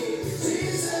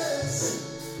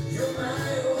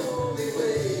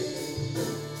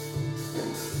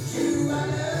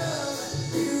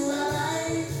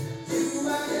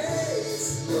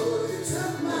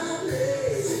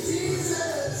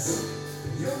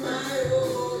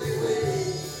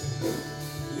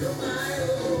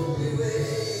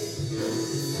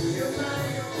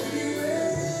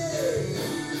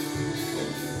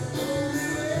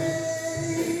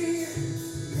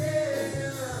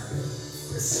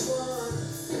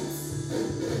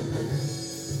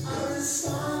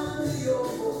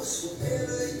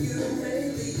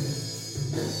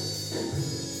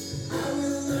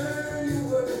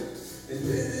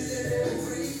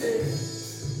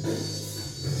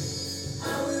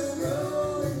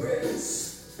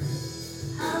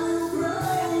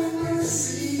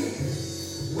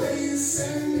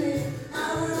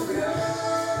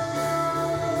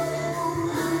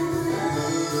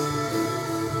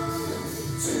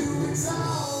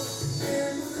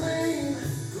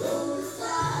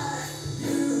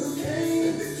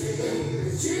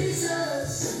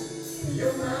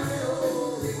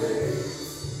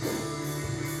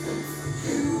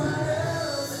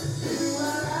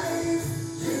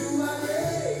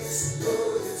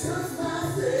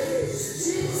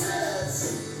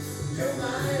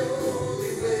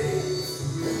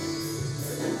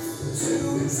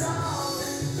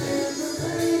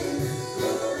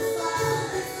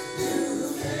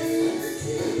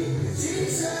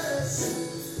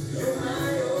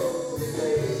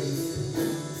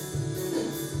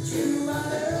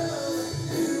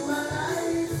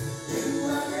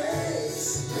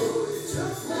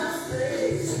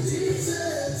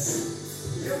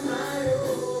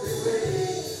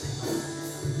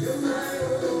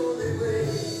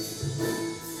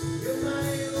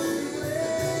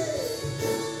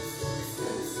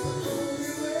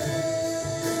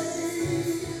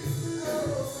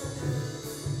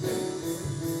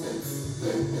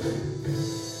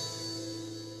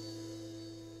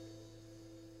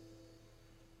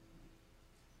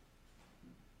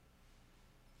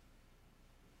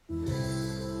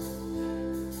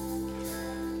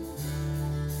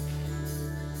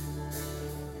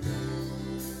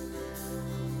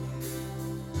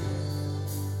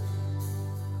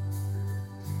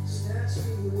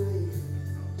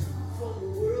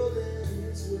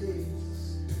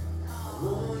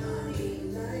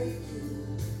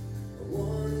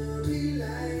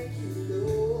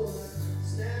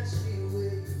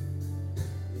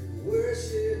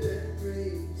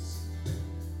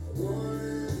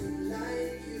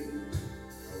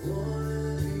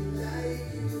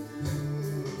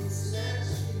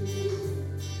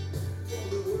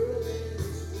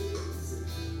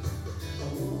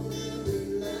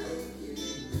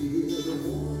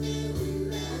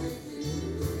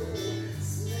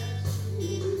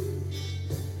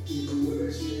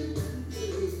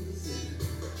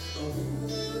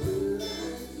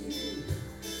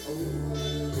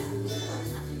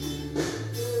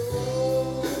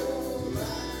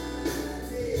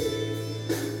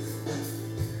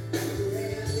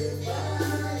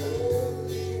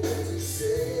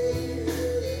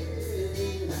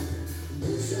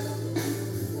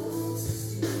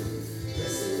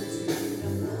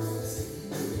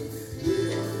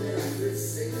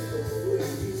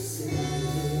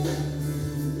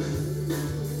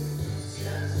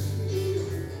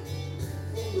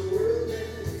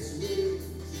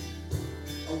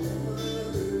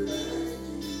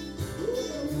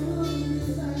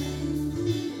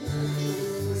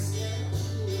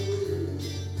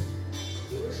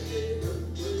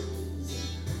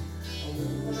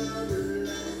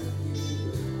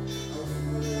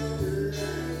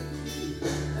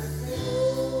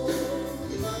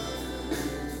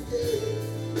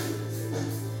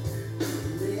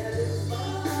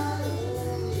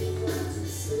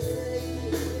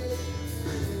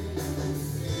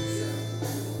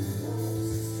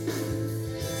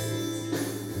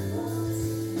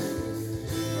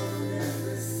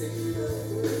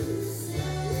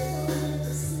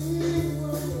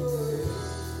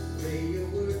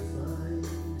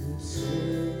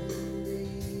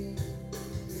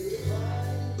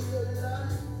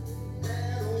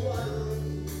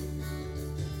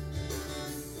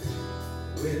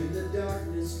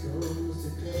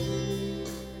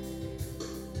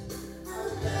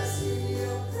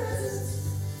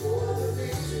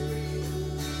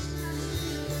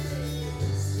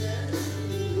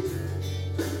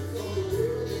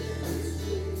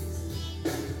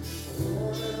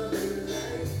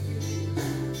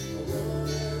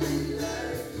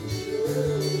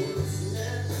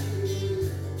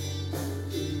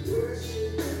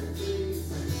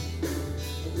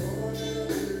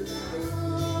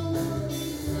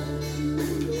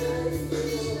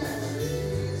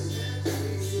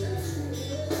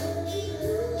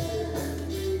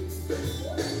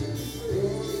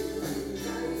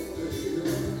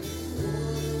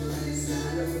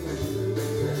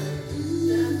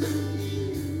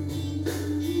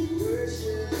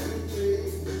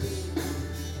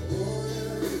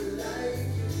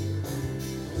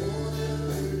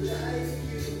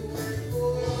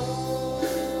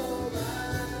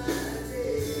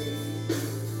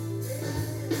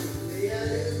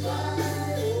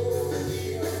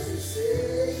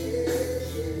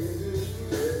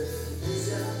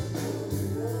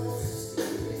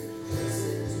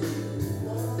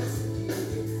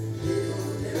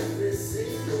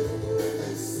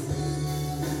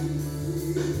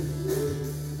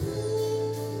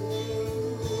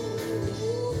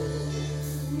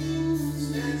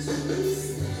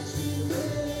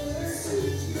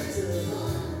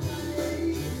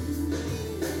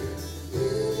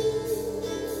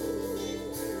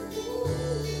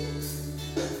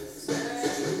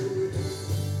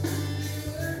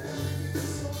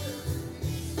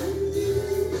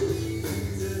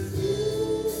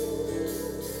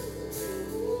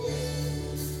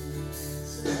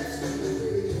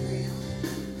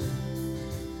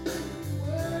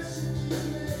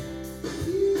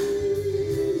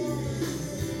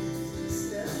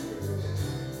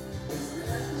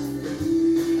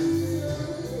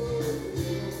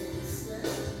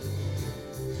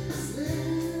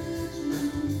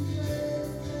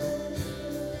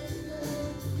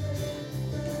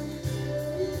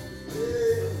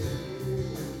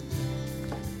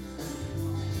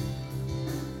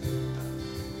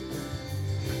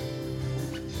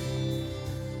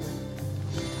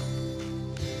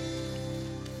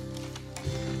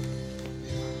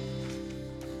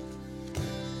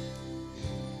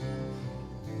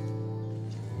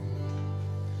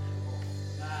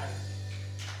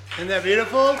 Isn't that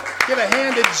beautiful? Give a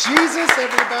hand to Jesus,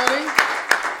 everybody.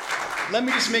 Let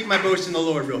me just make my boast in the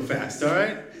Lord real fast, all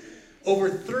right? Over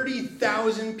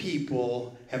 30,000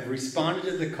 people have responded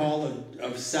to the call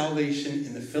of salvation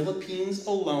in the Philippines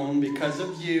alone because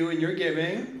of you and your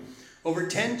giving. Over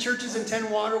 10 churches and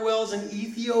 10 water wells in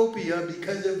Ethiopia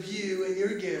because of you and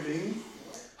your giving.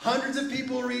 Hundreds of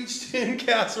people reached in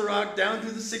Castle Rock down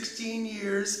through the 16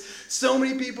 years. So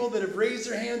many people that have raised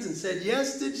their hands and said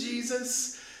yes to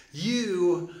Jesus.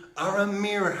 You are a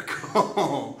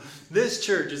miracle. This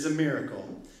church is a miracle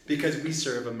because we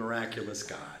serve a miraculous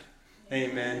God.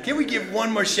 Amen. Can we give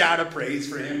one more shout of praise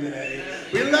for him today?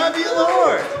 We love you,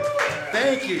 Lord.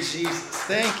 Thank you, Jesus.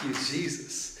 Thank you,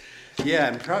 Jesus. Yeah,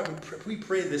 and we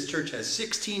pray this church has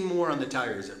 16 more on the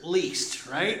tires at least,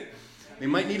 right? We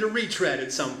might need a retread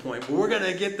at some point, but we're going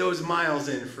to get those miles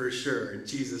in for sure in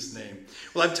Jesus' name.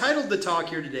 Well, I've titled the talk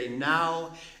here today,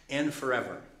 Now and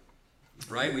Forever.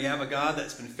 Right? We have a God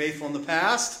that's been faithful in the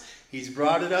past. He's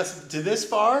brought us to this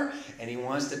far, and he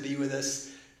wants to be with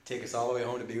us, take us all the way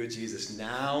home to be with Jesus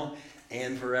now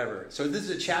and forever. So this is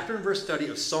a chapter and verse study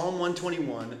of Psalm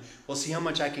 121. We'll see how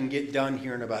much I can get done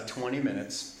here in about 20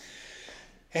 minutes.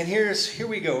 And here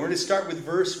we go. We're going to start with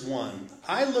verse 1.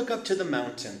 I look up to the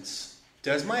mountains.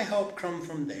 Does my help come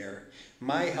from there?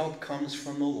 My help comes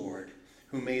from the Lord,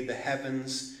 who made the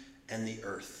heavens and the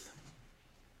earth.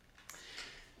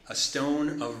 A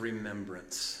stone of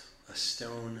remembrance. A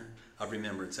stone of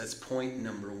remembrance. That's point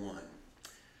number 1.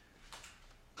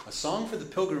 A song for the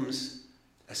pilgrims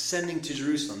ascending to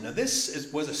Jerusalem. Now this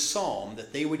was a psalm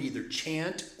that they would either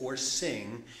chant or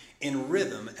sing in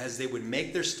rhythm as they would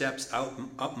make their steps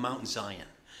up Mount Zion.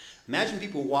 Imagine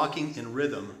people walking in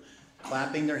rhythm,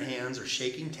 clapping their hands or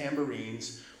shaking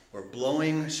tambourines or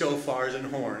blowing shofars and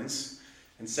horns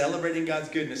and celebrating God's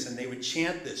goodness, and they would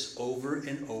chant this over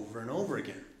and over and over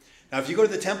again. Now, if you go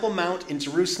to the Temple Mount in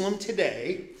Jerusalem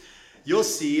today, you'll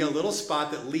see a little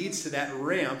spot that leads to that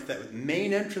ramp, that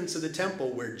main entrance of the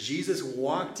temple where Jesus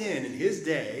walked in his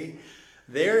day.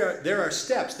 There are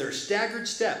steps. There are staggered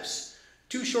steps.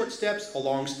 2 short steps, a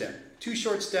long step. 2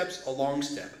 short steps, a long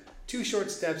step. 2 short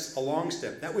steps, a long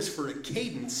step. That was for a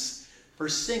cadence for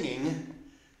singing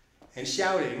and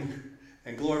shouting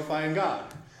and glorifying God.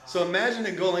 So imagine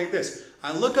it going like this.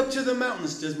 I look up to the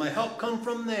mountains. Does my help come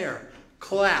from there?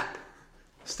 Clap.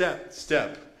 Step,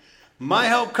 step. My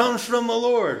help comes from the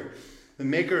Lord, the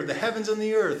maker of the heavens and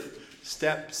the earth.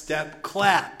 Step, step,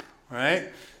 clap. Right?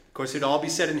 Of course, it'd all be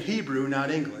said in Hebrew,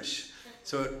 not English.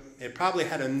 So it probably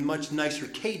had a much nicer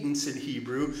cadence in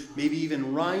Hebrew, maybe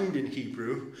even rhymed in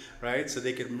Hebrew, right? So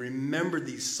they could remember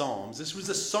these psalms. This was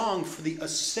a song for the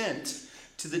ascent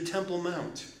to the Temple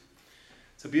Mount.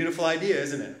 It's a beautiful idea,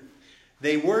 isn't it?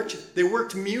 They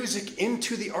worked music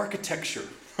into the architecture.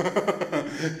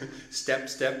 Step,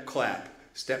 step, clap.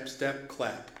 Step, step,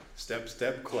 clap. Step,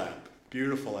 step, clap.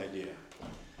 Beautiful idea.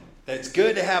 It's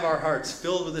good to have our hearts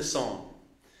filled with a song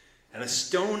and a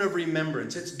stone of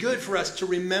remembrance. It's good for us to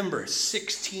remember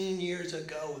 16 years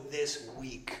ago this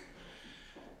week,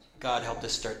 God helped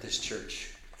us start this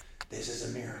church. This is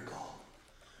a miracle.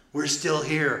 We're still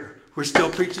here. We're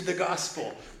still preaching the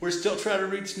gospel. We're still trying to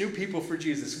reach new people for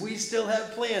Jesus. We still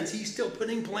have plans. He's still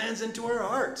putting plans into our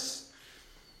hearts.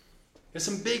 There's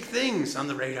some big things on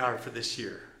the radar for this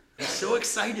year. I'm so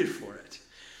excited for it.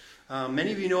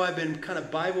 Many of you know I've been kind of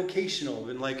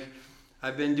bivocational.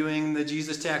 I've been doing the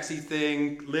Jesus Taxi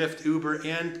thing, Lyft, Uber,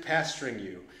 and pastoring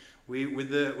you. With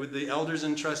the elders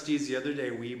and trustees the other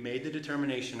day, we made the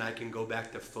determination I can go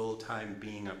back to full-time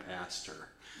being a pastor.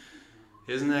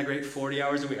 Isn't that great? 40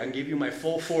 hours a week. I can give you my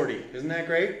full 40. Isn't that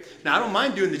great? Now, I don't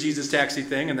mind doing the Jesus Taxi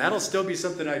thing, and that'll still be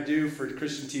something I do for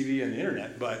Christian TV and the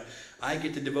internet, but I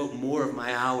get to devote more of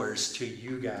my hours to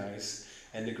you guys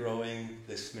and to growing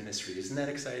this ministry. Isn't that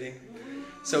exciting?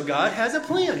 So God has a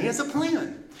plan. He has a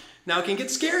plan. Now, it can get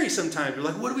scary sometimes. You're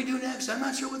like, what do we do next? I'm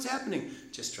not sure what's happening.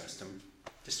 Just trust him.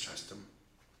 Just trust him.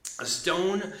 A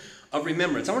stone of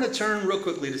remembrance. I want to turn real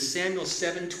quickly to Samuel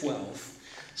 7:12.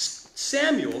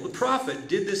 Samuel, the prophet,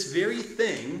 did this very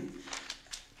thing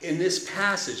in this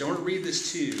passage. I want to read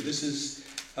this to you. This is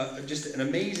just an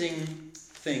amazing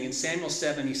thing. In Samuel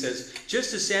 7, he says,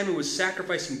 just as Samuel was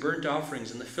sacrificing burnt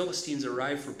offerings and the Philistines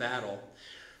arrived for battle,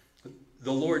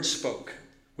 the Lord spoke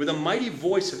with a mighty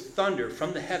voice of thunder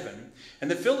from the heaven, and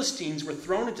the Philistines were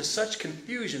thrown into such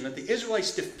confusion that the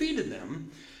Israelites defeated them,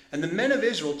 and the men of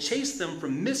Israel chased them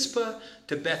from Mizpah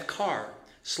to Beth-kar,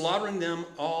 slaughtering them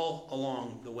all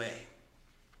along the way.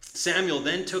 Samuel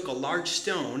then took a large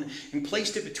stone and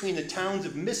placed it between the towns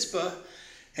of Mizpah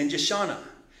and Jeshanah,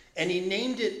 and he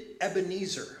named it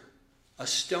Ebenezer, a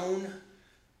stone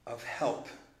of help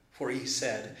For he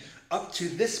said, up to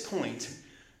this point,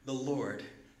 the Lord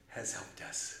has helped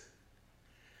us.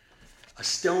 A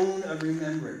stone of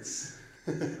remembrance.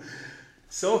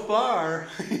 So far,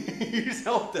 he's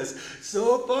helped us.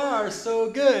 So far,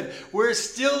 so good. We're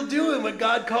still doing what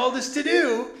God called us to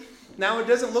do. Now it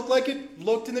doesn't look like it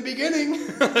looked in the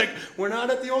beginning. Like we're not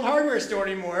at the old hardware store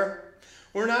anymore.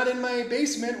 We're not in my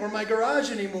basement or my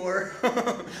garage anymore.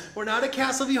 We're not at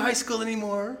Castleview High School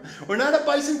anymore. We're not at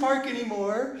Bison Park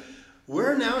anymore.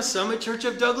 We're now Summit Church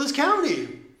of Douglas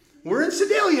County. We're in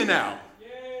Sedalia now.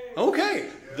 Okay,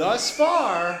 this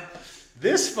far,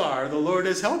 the Lord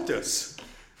has helped us.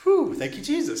 Whew, thank you,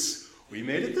 Jesus. We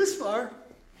made it this far.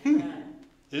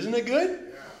 Isn't it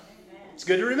good? It's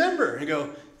good to remember and go,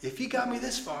 if he got me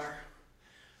this far,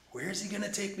 where's he going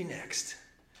to take me next?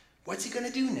 What's he going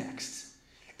to do next?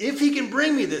 If he can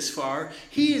bring me this far,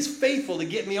 he is faithful to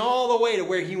get me all the way to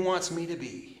where he wants me to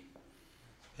be.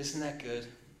 Isn't that good?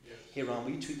 Hey, Ron,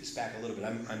 will you tweak this back a little bit?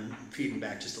 I'm feeding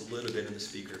back just a little bit in the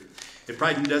speaker. It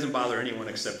probably doesn't bother anyone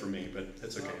except for me, but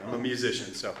that's okay. I'm a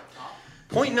musician, so.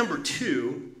 Point number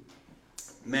 2,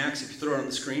 Max, if you throw it on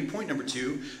the screen, point number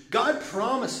 2, God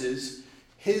promises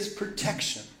his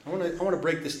protection. I want to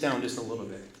break this down just a little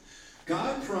bit.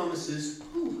 God promises,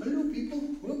 hello people.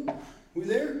 Whoop, we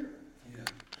there? Yeah.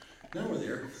 Now we're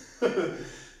there.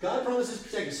 God promises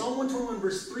protection. Psalm 121,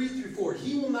 verse 3 through 4.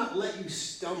 He will not let you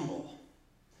stumble.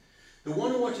 The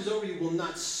one who watches over you will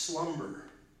not slumber.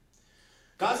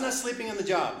 God's not sleeping on the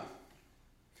job.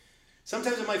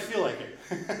 Sometimes it might feel like it.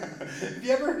 Have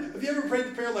you ever prayed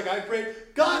the prayer like I prayed?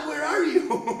 God, where are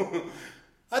you?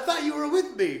 I thought you were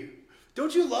with me.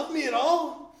 Don't you love me at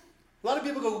all? A lot of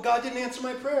people go, God didn't answer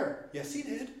my prayer. Yes, he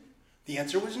did. The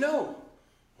answer was no.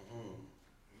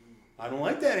 I don't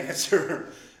like that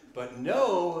answer. But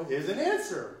no is an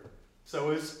answer.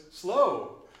 So is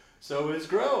slow. So is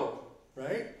grow.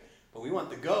 Right? But we want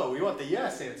the go. We want the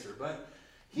yes answer. But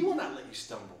he will not let you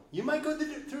stumble. You might go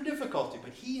through difficulty,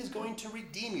 but he is going to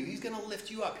redeem you. He's going to lift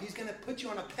you up. He's going to put you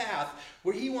on a path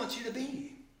where he wants you to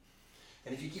be.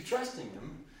 And if you keep trusting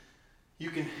him, you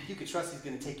can trust he's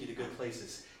going to take you to good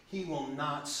places. He will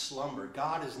not slumber.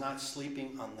 God is not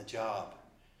sleeping on the job.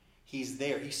 He's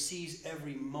there. He sees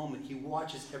every moment. He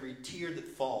watches every tear that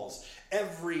falls.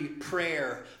 Every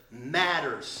prayer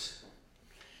matters.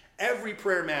 Every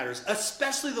prayer matters,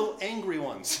 especially the angry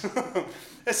ones.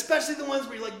 Especially the ones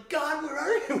where you're like, God, where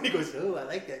are you? And he goes, oh, I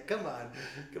like that. Come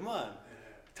on.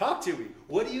 Talk to me.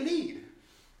 What do you need?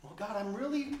 Well, God, I'm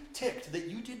really ticked that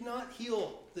you did not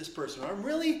heal this person. I'm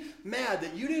really mad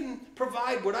that you didn't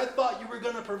provide what I thought you were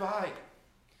going to provide.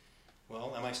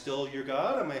 Well, am I still your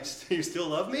God? You still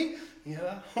love me?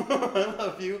 Yeah, I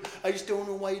love you. I just don't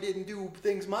know why you didn't do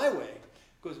things my way.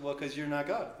 He goes, well, because you're not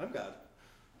God. I'm God.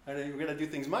 We're going to do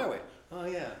things my way. Oh,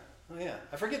 yeah.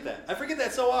 I forget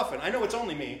that so often. I know it's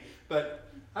only me,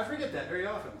 but I forget that very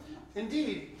often.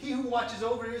 Indeed, he who watches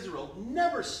over Israel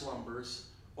never slumbers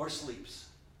or sleeps.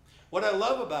 What I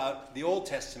love about the Old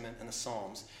Testament and the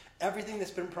Psalms, everything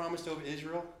that's been promised over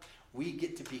Israel, we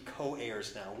get to be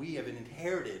co-heirs now. We have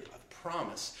inherited a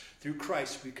promise through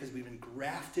Christ because we've been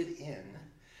grafted in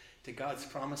to God's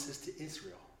promises to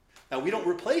Israel. Now, we don't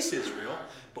replace Israel,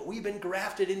 but we've been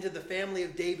grafted into the family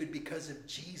of David because of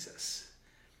Jesus.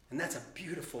 And that's a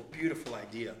beautiful, beautiful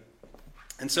idea.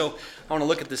 And so I want to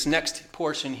look at this next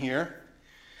portion here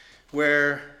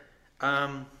where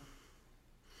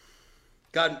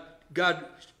God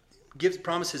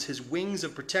promises his wings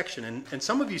of protection. And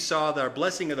some of you saw our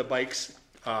Blessing of the Bikes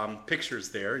pictures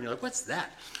there. And you're like, what's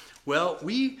that? Well,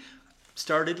 we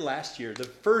started last year, the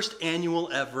first annual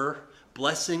ever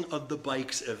Blessing of the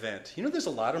Bikes event. You know, there's a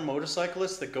lot of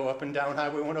motorcyclists that go up and down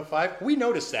Highway 105. We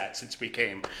noticed that since we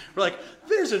came. We're like,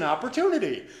 there's an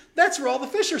opportunity. That's where all the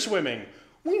fish are swimming.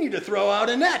 We need to throw out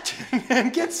a net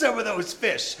and get some of those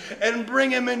fish and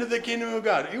bring them into the kingdom of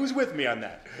God. He was with me on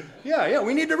that. Yeah,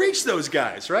 we need to reach those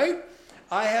guys, right?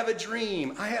 I have a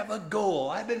dream. I have a goal.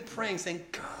 I've been praying, saying,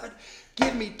 God,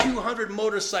 give me 200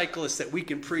 motorcyclists that we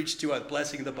can preach to at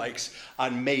Blessing of the Bikes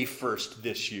on May 1st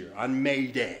this year, on May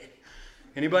Day.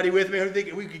 Anybody with me who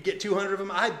think we could get 200 of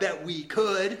them? I bet we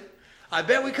could.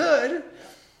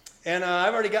 And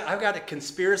I've got a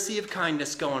conspiracy of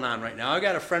kindness going on right now. I've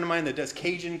got a friend of mine that does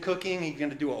Cajun cooking. He's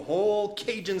going to do a whole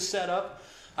Cajun setup.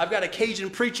 I've got a Cajun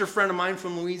preacher friend of mine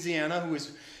from Louisiana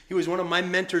he was one of my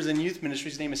mentors in youth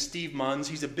ministry. His name is Steve Munns.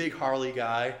 He's a big Harley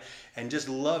guy and just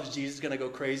loves Jesus. Going to go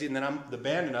crazy. And then the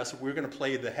band and us, we're going to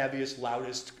play the heaviest,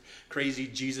 loudest, crazy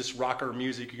Jesus rocker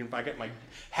music you can find. I got my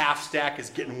half stack is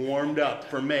getting warmed up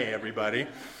for May, everybody.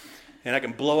 And I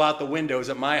can blow out the windows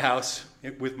at my house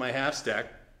with my half stack.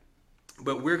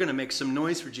 But we're going to make some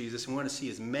noise for Jesus, and we want to see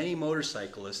as many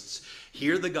motorcyclists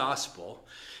hear the gospel.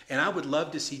 And I would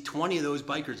love to see 20 of those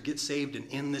bikers get saved and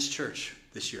in this church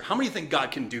this year. How many think God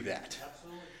can do that?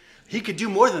 Absolutely. He could do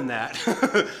more than that,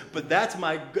 but that's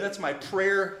my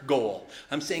prayer goal.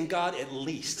 I'm saying, God, at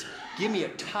least give me a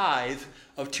tithe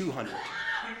of 200.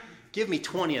 Give me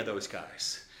 20 of those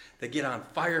guys that get on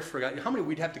fire for God. How many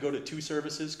we'd have to go to 2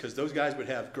 services? Because those guys would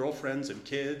have girlfriends and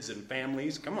kids and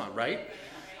families. Come on, right?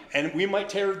 And we might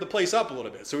tear the place up a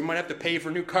little bit. So we might have to pay for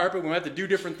new carpet. We might have to do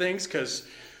different things because,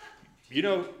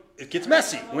 it gets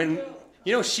messy. When,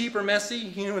 sheep are messy.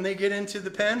 When they get into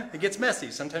the pen, it gets messy.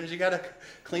 Sometimes you got to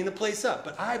clean the place up.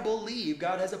 But I believe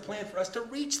God has a plan for us to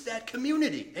reach that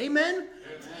community. Amen?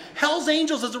 Hell's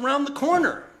Angels is around the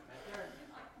corner.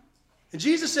 And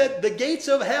Jesus said, the gates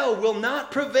of hell will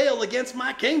not prevail against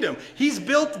my kingdom. He's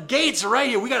built gates right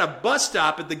here. We got a bus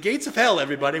stop at the gates of hell,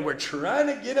 everybody. We're trying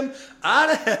to get them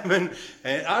out of heaven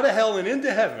and out of hell and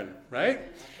into heaven, right?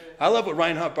 I love what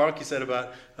Reinhard Bonnke said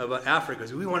about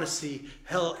Africa. We want to see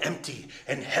hell empty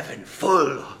and heaven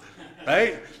full,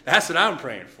 right? That's what I'm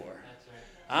praying for.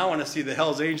 I want to see the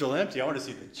Hell's Angel empty. I want to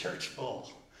see the church full.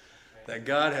 That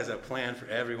God has a plan for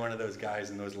every one of those guys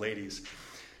and those ladies.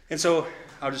 And so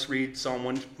I'll just read Psalm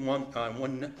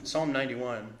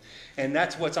 91, and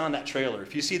that's what's on that trailer.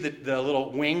 If you see the little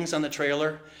wings on the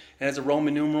trailer, and it's a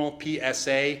Roman numeral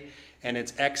PSA, and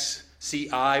it's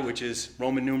XCI, which is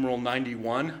Roman numeral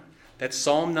 91. That's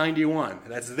Psalm 91.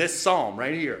 That's this psalm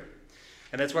right here.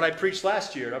 And that's what I preached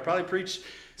last year. I'll probably preach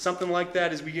something like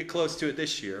that as we get close to it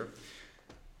this year.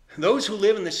 Those who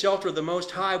live in the shelter of the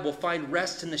Most High will find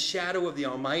rest in the shadow of the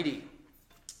Almighty.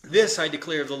 This I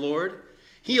declare of the Lord.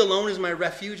 He alone is my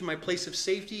refuge, my place of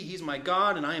safety. He's my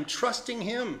God, and I am trusting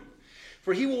him.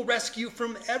 For he will rescue you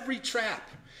from every trap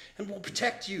and will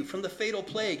protect you from the fatal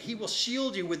plague. He will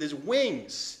shield you with his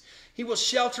wings. He will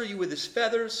shelter you with his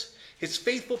feathers. His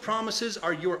faithful promises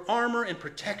are your armor and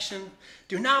protection.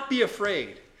 Do not be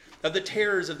afraid of the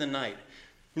terrors of the night,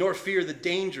 nor fear the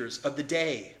dangers of the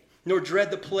day, nor dread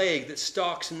the plague that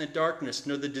stalks in the darkness,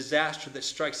 nor the disaster that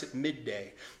strikes at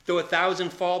midday. Though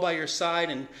 1,000 fall by your side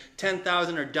and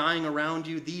 10,000 are dying around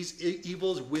you, these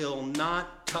evils will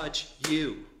not touch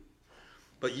you.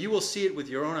 But you will see it with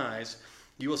your own eyes.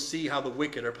 You will see how the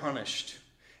wicked are punished.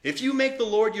 If you make the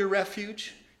Lord your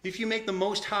refuge, if you make the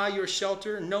Most High your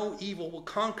shelter, no evil will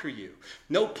conquer you.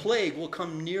 No plague will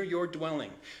come near your dwelling,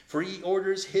 for he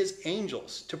orders his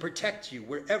angels to protect you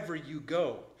wherever you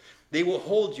go. They will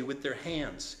hold you with their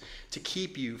hands to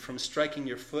keep you from striking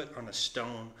your foot on a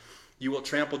stone. You will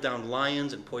trample down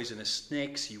lions and poisonous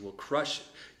snakes. You will crush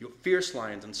fierce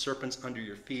lions and serpents under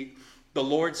your feet. The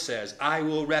Lord says, I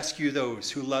will rescue those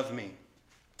who love me.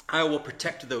 I will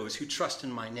protect those who trust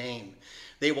in my name.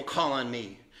 They will call on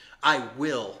me. I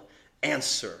will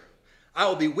answer. I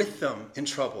will be with them in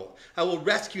trouble. I will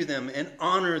rescue them and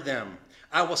honor them.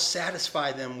 I will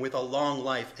satisfy them with a long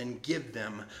life and give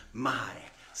them my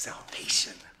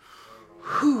salvation.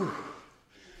 Whew.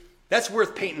 That's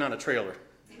worth painting on a trailer.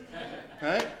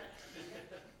 Right?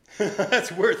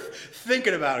 That's worth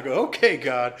thinking about. Go, okay,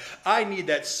 God, I need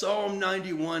that Psalm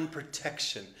 91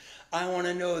 protection. I want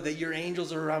to know that your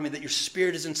angels are around me, that your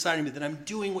spirit is inside of me, that I'm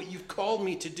doing what you've called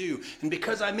me to do. And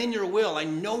because I'm in your will, I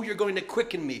know you're going to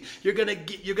quicken me. You're going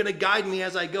to guide me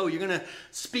as I go. You're going to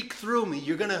speak through me.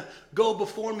 You're going to go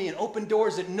before me and open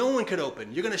doors that no one could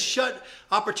open. You're going to shut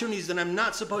opportunities that I'm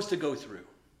not supposed to go through.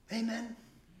 Amen.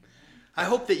 I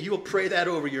hope that you will pray that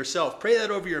over yourself. Pray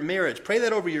that over your marriage. Pray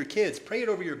that over your kids. Pray it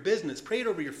over your business. Pray it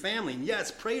over your family. And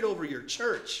yes, pray it over your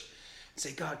church. And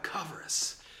say, God, cover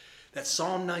us. That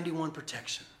Psalm 91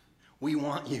 protection. We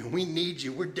want you. We need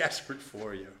you. We're desperate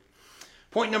for you.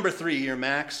 Point number 3 here,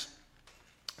 Max.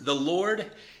 The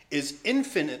Lord is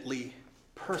infinitely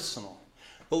personal.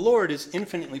 The Lord is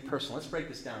infinitely personal. Let's break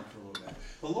this down for a little bit.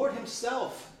 The Lord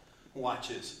himself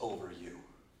watches over you.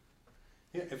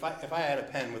 If I had a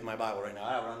pen with my Bible right now,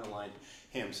 I would underline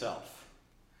himself.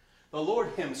 The Lord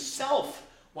himself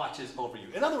watches over you.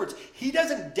 In other words, he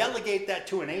doesn't delegate that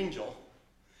to an angel.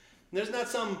 There's not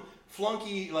some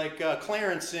flunky like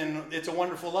Clarence in It's a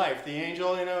Wonderful Life. The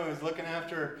angel, is looking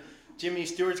after Jimmy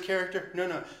Stewart's character.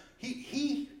 No.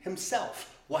 He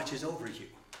himself watches over you.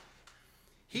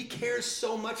 He cares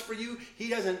so much for you. He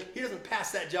doesn't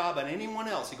pass that job on anyone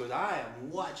else. He goes, I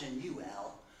am watching you,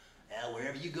 Al. Al,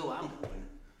 wherever you go, I'm going.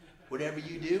 Whatever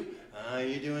you do,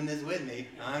 you're doing this with me.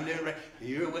 I'm doing right.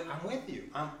 I'm with you.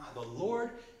 I'm the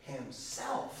Lord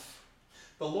himself.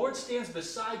 The Lord stands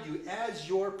beside you as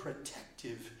your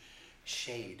protective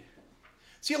shade.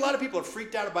 See, a lot of people are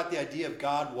freaked out about the idea of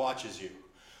God watches you.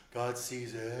 God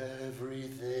sees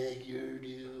everything you're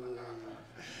doing.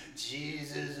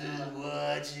 Jesus is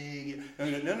watching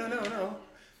you. No.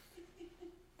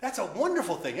 That's a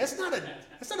wonderful thing. That's not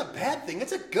a bad thing.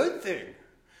 It's a good thing.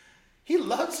 He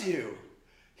loves you.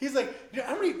 He's like,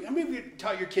 how many of you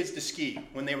taught your kids to ski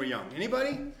when they were young?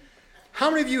 Anybody? How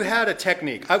many of you had a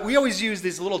technique? We always use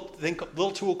this little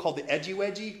tool called the edgy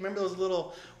wedgie. Remember those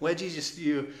little wedgies?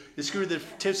 You screw the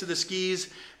tips of the skis,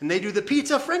 and they do the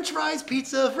pizza, French fries,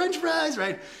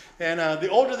 right? And the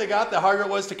older they got, the harder it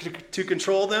was to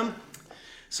control them.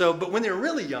 So, but when they were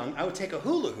really young, I would take a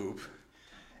hula hoop,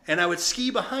 and I would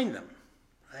ski behind them.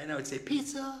 And I would say,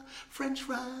 pizza, French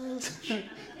fries,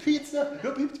 pizza,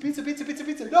 no pizza,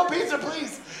 no pizza,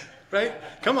 please. Right?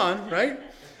 Come on, right?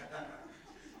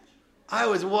 I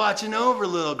was watching over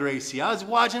little Gracie. I was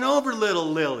watching over little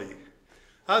Lily.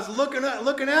 I was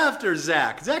looking after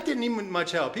Zach. Zach didn't need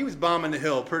much help. He was bombing the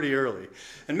hill pretty early.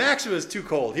 And Max was too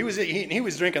cold. He was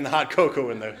drinking the hot cocoa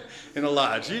in the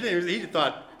lodge. He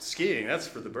thought skiing, that's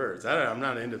for the birds. I'm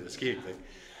not into the skiing thing.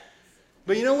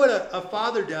 But you know what a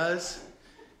father does?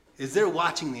 Is they're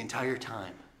watching the entire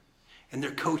time. And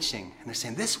they're coaching. And they're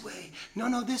saying, this way.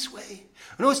 No, this way.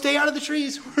 No, stay out of the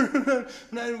trees.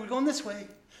 We're going this way.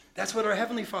 That's what our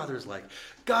Heavenly Father is like.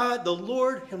 God, the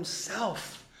Lord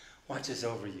himself, watches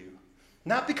over you.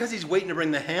 Not because he's waiting to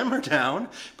bring the hammer down,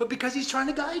 but because he's trying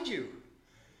to guide you.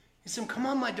 He said, come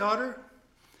on, my daughter.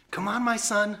 Come on, my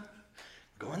son.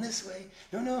 Going this way.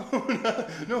 No.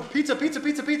 Pizza.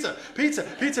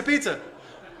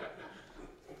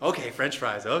 Okay, French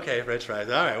fries. All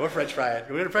right, we're French frying.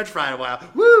 We're going to French fry in a while.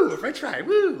 Woo, we're French fry.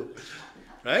 Woo.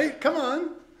 Right? Come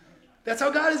on. That's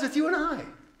how God is with you and I.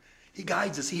 He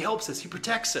guides us. He helps us. He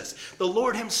protects us. The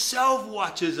Lord himself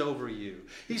watches over you.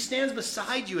 He stands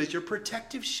beside you as your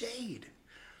protective shade.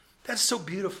 That's so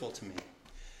beautiful to me.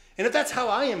 And if that's how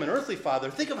I am an earthly father,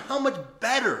 think of how much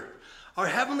better our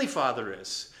Heavenly Father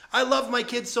is. I love my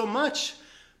kids so much,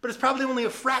 but it's probably only a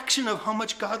fraction of how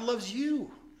much God loves you,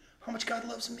 how much God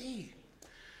loves me.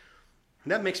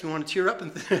 And that makes me want to tear up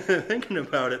and thinking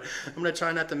about it. I'm going to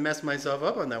try not to mess myself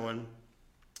up on that one.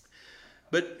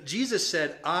 But Jesus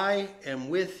said, I am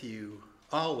with you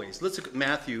always. Let's look at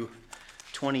Matthew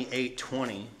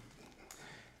 28:20.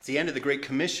 It's the end of the Great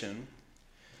Commission.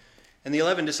 And the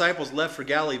 11 disciples left for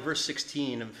Galilee, verse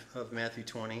 16 of Matthew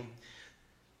 20.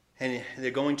 And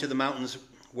they're going to the mountains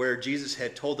where Jesus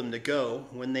had told them to go.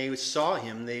 When they saw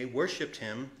him, they worshipped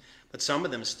him, but some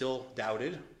of them still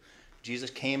doubted. Jesus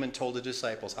came and told the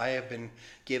disciples, I have been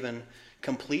given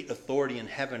complete authority in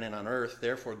heaven and on earth.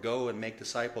 Therefore, go and make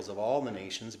disciples of all the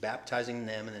nations, baptizing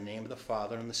them in the name of the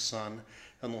Father and the Son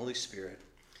and the Holy Spirit.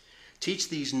 Teach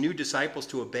these new disciples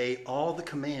to obey all the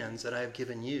commands that I have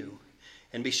given you.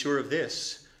 And be sure of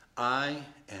this, I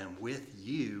am with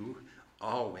you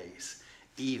always,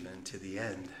 even to the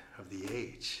end of the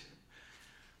age.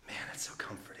 Man, that's so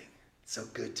comforting. It's so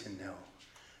good to know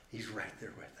he's right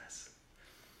there with us.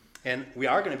 And we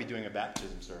are going to be doing a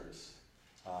baptism service.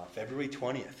 February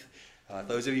 20th.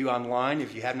 Those of you online,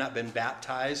 if you have not been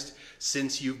baptized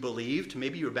since you've believed,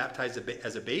 maybe you were baptized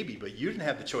as a baby, but you didn't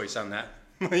have the choice on that.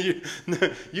 you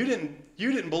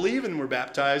didn't believe and were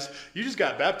baptized. You just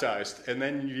got baptized, and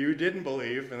then you didn't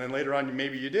believe, and then later on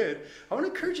maybe you did. I want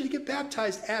to encourage you to get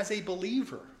baptized as a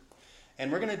believer.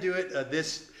 And we're going to do it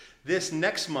this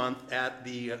next month at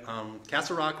the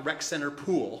Castle Rock Rec Center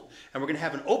pool, and we're going to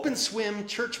have an open swim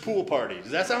church pool party.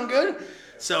 Does that sound good?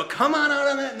 So come on out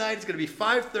on that night. It's going to be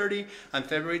 5:30 on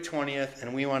February 20th,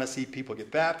 and we want to see people get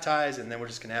baptized, and then we're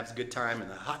just going to have a good time in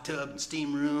the hot tub and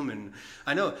steam room. And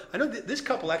I know this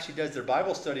couple actually does their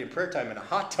Bible study and prayer time in a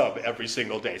hot tub every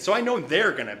single day, so I know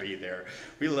they're going to be there.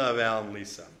 We love Al and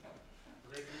Lisa.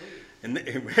 And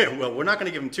well, we're not going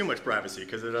to give them too much privacy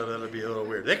because that'll be a little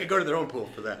weird. They could go to their own pool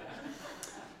for that.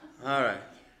 All right.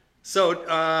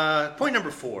 So point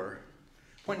number four,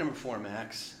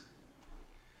 Max.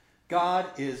 God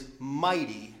is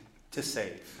mighty to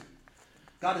save.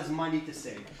 God is mighty to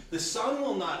save. The sun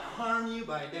will not harm you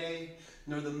by day,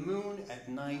 nor the moon at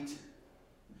night.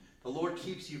 The Lord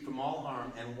keeps you from all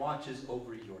harm and watches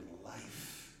over your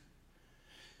life.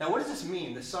 Now, what does this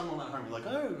mean? The sun will not harm you. Like,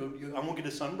 I won't get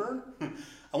a sunburn?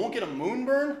 I won't get a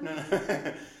moonburn?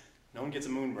 No one gets a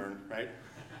moonburn, right?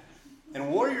 And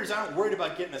warriors aren't worried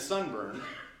about getting a sunburn.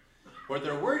 What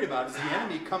they're worried about is the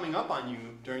enemy coming up on you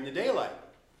during the daylight,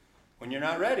 when you're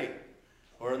not ready,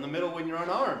 or in the middle when you're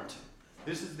unarmed.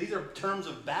 These are terms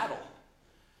of battle.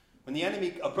 When the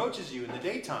enemy approaches you in the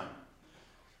daytime,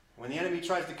 when the enemy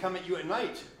tries to come at you at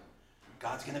night,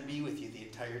 God's going to be with you the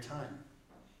entire time.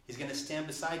 He's going to stand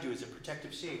beside you as a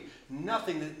protective shade.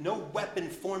 No weapon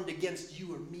formed against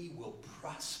you or me will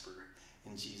prosper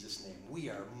in Jesus' name. We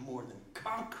are more than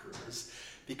conquerors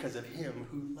because of him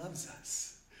who loves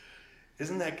us.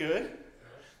 Isn't that good?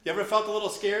 You ever felt a little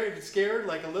scared,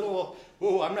 like a little,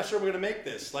 whoa, I'm not sure we're going to make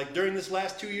this. Like during this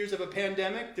last 2 years of a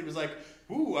pandemic, there was like,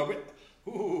 are we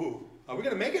going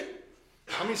to make it?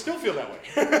 How many still feel that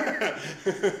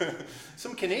way?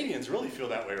 Some Canadians really feel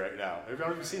that way right now. Have you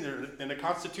ever seen they're in a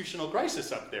constitutional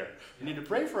crisis up there? We need to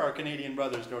pray for our Canadian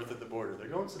brothers north of the border. They're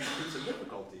going through some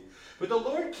difficulty. But the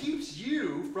Lord keeps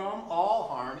you from all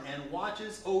harm and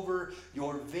watches over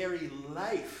your very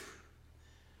life.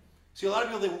 See, a lot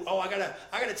of people think,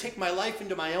 I gotta take my life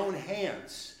into my own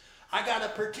hands. I gotta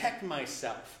protect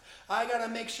myself. I gotta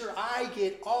make sure I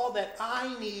get all that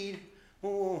I need.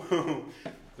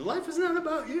 Life is not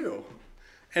about you.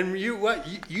 And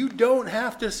you don't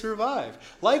have to survive.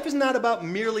 Life is not about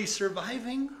merely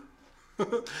surviving.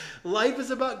 Life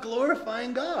is about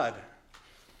glorifying God.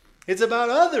 It's about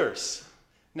others.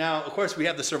 Now, of course, we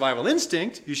have the survival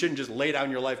instinct. You shouldn't just lay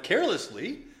down your life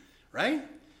carelessly, right?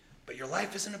 But your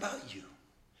life isn't about you.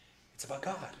 It's about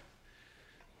God.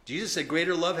 Jesus said,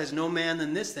 greater love has no man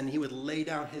than this, than he would lay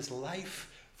down his life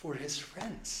for his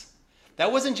friends.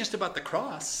 That wasn't just about the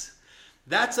cross.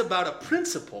 That's about a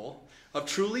principle of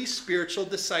truly spiritual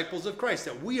disciples of Christ,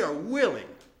 that we are willing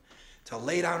to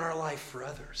lay down our life for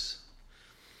others.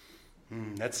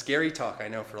 That's scary talk, I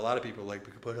know, for a lot of people. Like,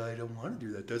 but I don't want to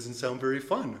do that. Doesn't sound very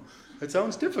fun. It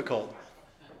sounds difficult.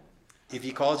 If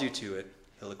he calls you to it,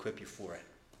 he'll equip you for it.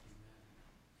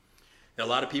 Now, a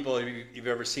lot of people, you've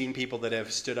ever seen people that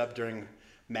have stood up during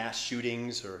mass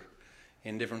shootings or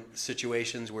in different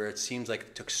situations where it seems like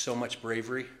it took so much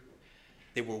bravery.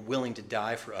 They were willing to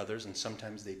die for others, and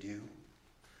sometimes they do.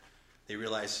 They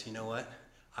realize, you know what?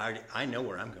 I know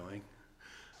where I'm going.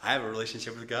 I have a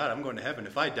relationship with God. I'm going to heaven.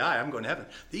 If I die, I'm going to heaven.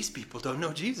 These people don't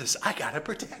know Jesus. I got to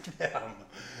protect them.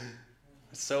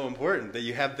 It's so important that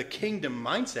you have the kingdom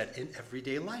mindset in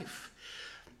everyday life.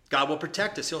 God will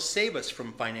protect us. He'll save us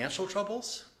from financial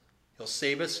troubles. He'll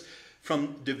save us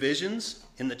from divisions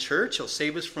in the church. He'll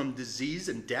save us from disease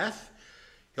and death.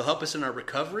 He'll help us in our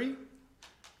recovery.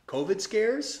 COVID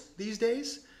scares these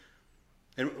days.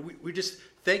 And we just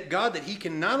thank God that he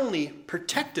can not only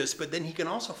protect us, but then he can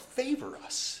also favor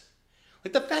us.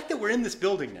 Like the fact that we're in this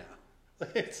building now.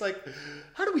 It's like,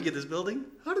 how did we get this building?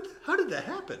 How did that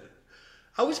happen?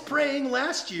 I was praying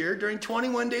last year during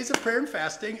 21 days of prayer and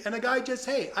fasting, and a guy just,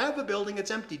 hey, I have a building, it's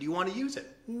empty. Do you want to use it?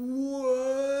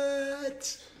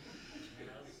 What?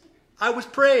 I was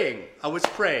praying.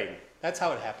 That's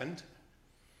how it happened.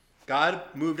 God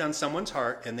moved on someone's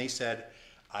heart, and they said,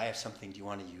 I have something. Do you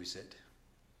want to use it?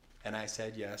 And I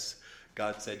said yes.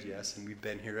 God said yes, and we've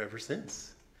been here ever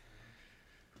since.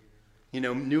 You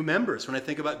know, new members, when I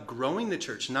think about growing the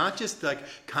church, not just like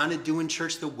kind of doing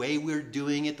church the way we're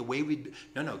doing it, the way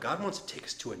no, God wants to take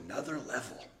us to another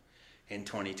level in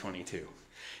 2022.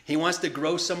 He wants to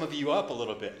grow some of you up a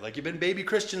little bit. Like you've been baby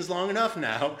Christians long enough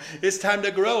now. It's time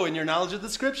to grow in your knowledge of the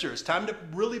scripture. It's time to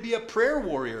really be a prayer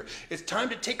warrior. It's time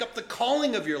to take up the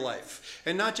calling of your life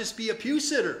and not just be a pew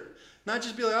sitter. Not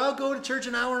just be like, I'll go to church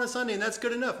an hour on a Sunday and that's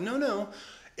good enough. No.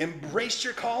 Embrace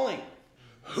your calling.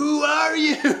 Who are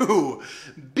you?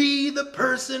 Be the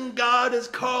person God has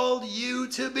called you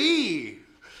to be.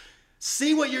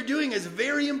 See what you're doing is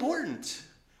very important.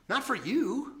 Not for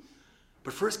you,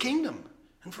 but for his kingdom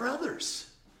and for others.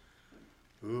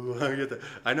 Ooh, I get that.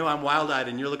 I know I'm wild-eyed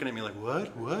and you're looking at me like,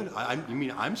 what? You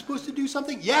mean I'm supposed to do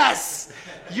something? Yes!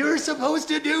 You're supposed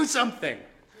to do something.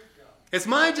 It's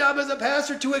my job as a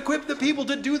pastor to equip the people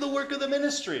to do the work of the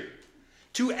ministry.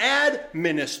 To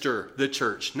administer the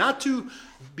church, not to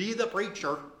be the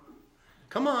preacher.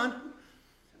 Come on.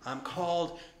 I'm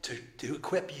called to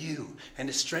equip you and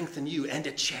to strengthen you and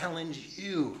to challenge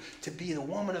you to be the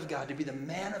woman of God, to be the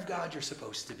man of God you're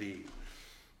supposed to be.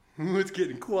 It's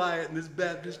getting quiet in this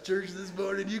Baptist church this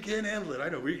morning. You can't handle it. I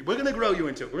know. We're going to grow you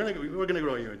into it. We're going to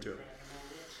grow you into it.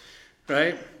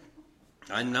 Right?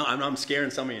 I know I'm scaring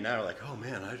some of you now. Like, oh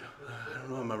man, I don't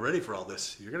know. I'm not ready for all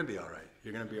this. You're going to be all right.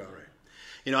 You're going to be all right.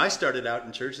 You know, I started out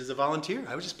in church as a volunteer.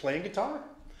 I was just playing guitar.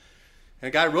 And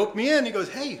a guy roped me in. He goes,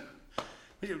 hey,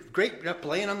 great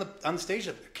playing on the stage.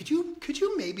 Could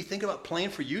you maybe think about playing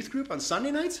for youth group on Sunday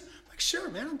nights? I'm like,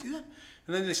 sure, man, I'll do that.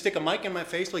 And then they stick a mic in my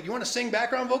face, like, you want to sing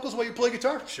background vocals while you play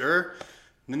guitar? Sure.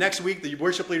 And the next week, the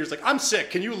worship leader's like, I'm sick.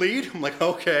 Can you lead? I'm like,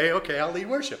 okay, I'll lead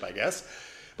worship, I guess.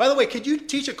 By the way, could you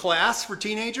teach a class for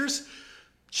teenagers?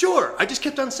 Sure. I just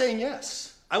kept on saying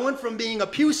yes. I went from being a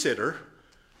pew sitter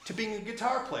to being a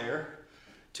guitar player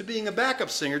to being a backup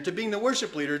singer, to being the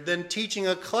worship leader, then teaching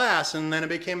a class, and then I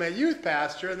became a youth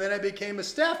pastor, and then I became a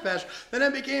staff pastor, then I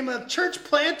became a church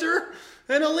planter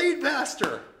and a lead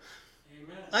pastor.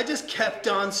 Amen. I just kept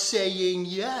on saying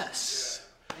yes.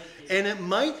 And it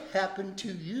might happen to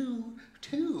you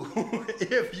too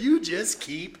if you just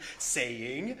keep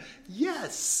saying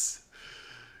yes.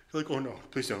 You're like, oh no,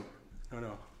 please don't.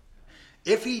 No.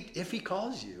 If he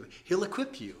calls you, he'll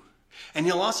equip you. And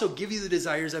he'll also give you the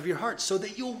desires of your heart so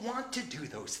that you'll want to do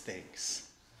those things.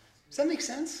 Does that make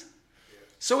sense?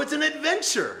 So it's an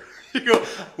adventure. You go,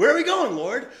 where are we going,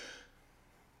 Lord?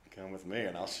 Come with me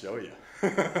and I'll show you.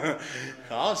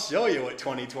 I'll show you what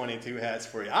 2022 has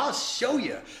for you. I'll show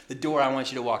you the door I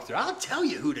want you to walk through. I'll tell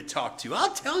you who to talk to.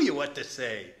 I'll tell you what to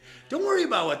say. Don't worry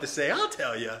about what to say. I'll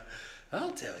tell you.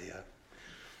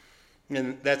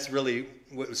 And that's really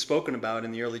what was spoken about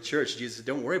in the early church. Jesus said,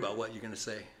 don't worry about what you're going to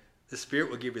say. The Spirit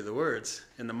will give you the words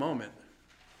in the moment.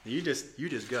 You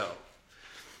just go.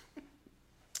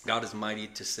 God is mighty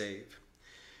to save.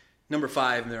 Number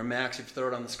 5, and there, Max, if you throw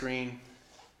it on the screen,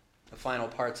 the final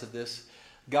parts of this.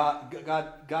 God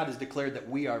has declared that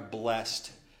we are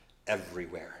blessed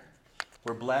everywhere.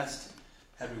 We're blessed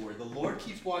everywhere. The Lord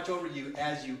keeps watch over you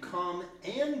as you come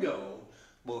and go,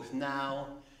 both now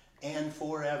and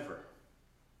forever.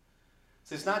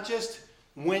 So it's not just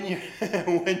when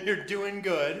you're doing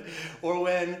good, or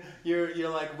when you're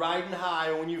like riding high,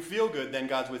 or when you feel good, then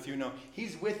God's with you. No,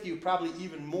 he's with you probably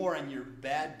even more on your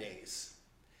bad days.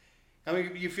 I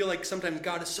mean, you feel like sometimes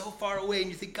God is so far away, and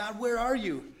you think, God, where are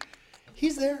you?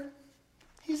 He's there.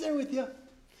 He's there with you.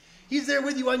 He's there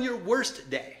with you on your worst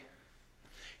day.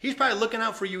 He's probably looking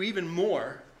out for you even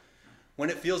more when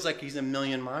it feels like he's a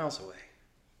million miles away.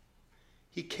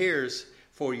 He cares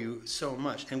for you so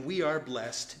much, and we are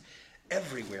blessed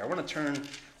everywhere. I want to turn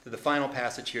to the final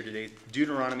passage here today,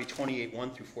 Deuteronomy 28,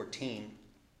 1 through 14.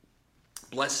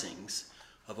 Blessings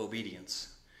of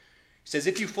obedience. It says,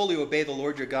 if you fully obey the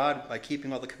Lord your God by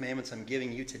keeping all the commandments I'm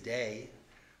giving you today,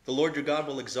 the Lord your God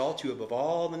will exalt you above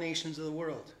all the nations of the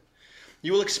world.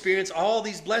 You will experience all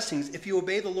these blessings if you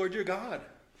obey the Lord your God.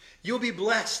 You'll be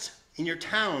blessed in your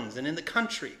towns and in the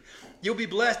country. You'll be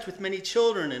blessed with many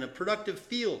children and productive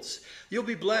fields. You'll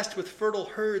be blessed with fertile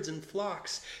herds and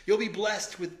flocks. You'll be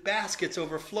blessed with baskets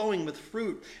overflowing with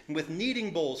fruit and with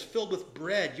kneading bowls filled with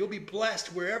bread. You'll be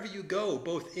blessed wherever you go,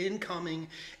 both in coming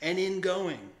and in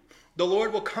going. The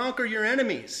Lord will conquer your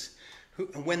enemies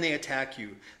when they attack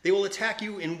you. They will attack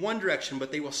you in one direction,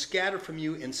 but they will scatter from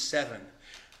you in 7.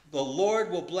 The Lord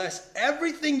will bless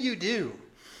everything you do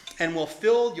and will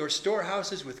fill your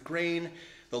storehouses with grain.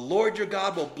 The Lord your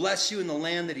God will bless you in the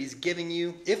land that he's giving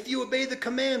you. If you obey the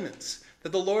commandments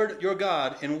that the Lord your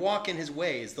God and walk in his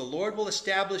ways, the Lord will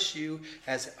establish you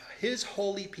as his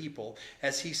holy people,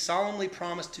 as he solemnly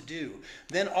promised to do.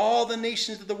 Then all the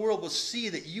nations of the world will see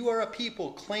that you are a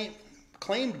people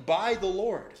claimed by the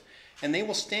Lord, and they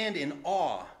will stand in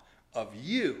awe of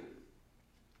you.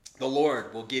 The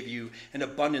Lord will give you an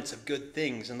abundance of good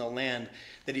things in the land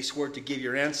that he swore to give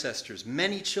your ancestors,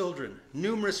 many children,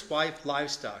 numerous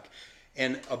livestock,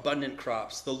 and abundant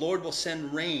crops. The Lord will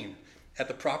send rain at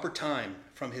the proper time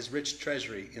from his rich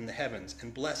treasury in the heavens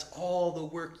and bless all the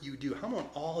work you do. How about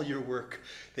all your work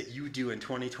that you do in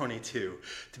 2022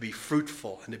 to be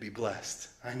fruitful and to be blessed?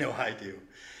 I know I do.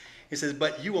 He says,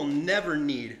 but you will never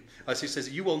need, he says,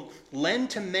 you will lend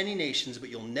to many nations, but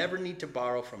you'll never need to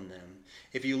borrow from them.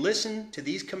 If you listen to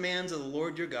these commands of the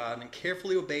Lord your God and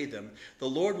carefully obey them, the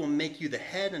Lord will make you the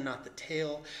head and not the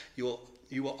tail. You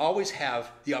will always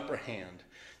have the upper hand.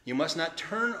 You must not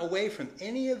turn away from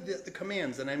any of the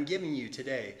commands that I'm giving you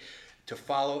today to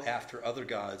follow after other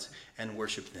gods and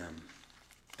worship them.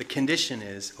 The condition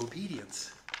is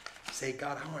obedience. Say,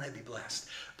 God, I want to be blessed.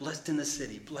 Blessed in the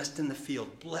city, blessed in the field,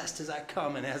 blessed as I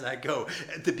come and as I go.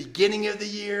 At the beginning of the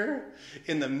year,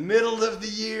 in the middle of the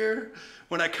year,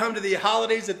 when I come to the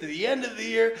holidays at the end of the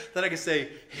year, that I can say,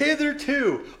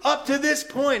 hitherto, up to this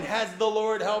point, has the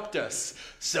Lord helped us.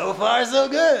 So far, so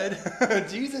good.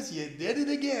 Jesus, you did it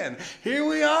again. Here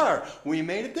we are. We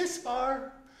made it this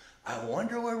far. I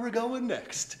wonder where we're going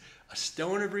next. A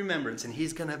stone of remembrance, and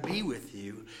he's going to be with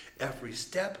you every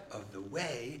step of the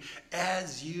way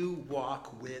as you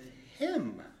walk with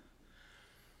him.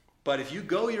 But if you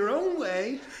go your own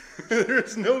way,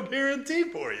 there's no guarantee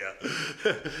for you.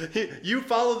 You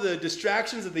follow the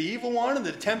distractions of the evil one and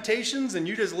the temptations, and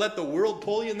you just let the world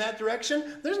pull you in that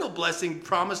direction, there's no blessing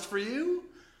promised for you.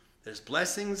 There's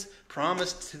blessings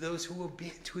promised to those who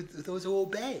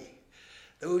obey,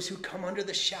 those who come under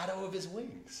the shadow of his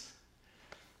wings.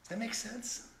 That makes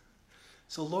sense?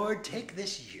 So Lord, take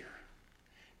this year,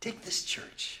 take this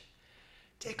church,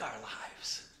 take our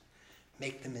lives,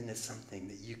 make them into something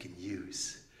that you can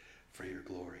use for your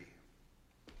glory.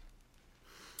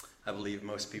 I believe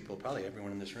most people, probably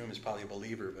everyone in this room is probably a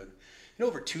believer, but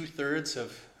over 2/3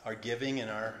 of our giving in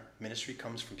our ministry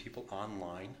comes from people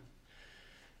online.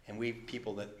 And we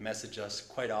people that message us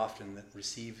quite often that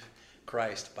receive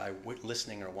Christ by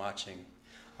listening or watching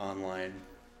online.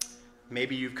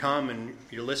 Maybe you've come and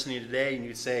you're listening today and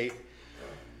you say,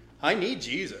 I need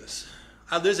Jesus.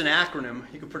 There's an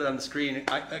acronym. You can put it on the screen.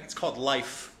 It's called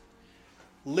LIFE.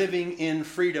 Living in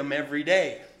freedom every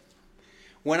day.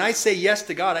 When I say yes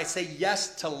to God, I say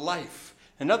yes to life.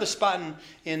 Another spot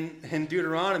in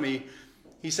Deuteronomy,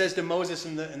 he says to Moses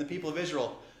and the people of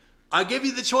Israel, I'll give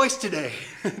you the choice today.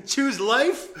 Choose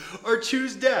life or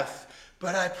choose death.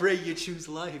 But I pray you choose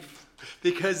life.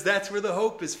 Because that's where the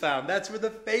hope is found. That's where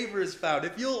the favor is found.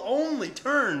 If you'll only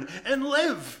turn and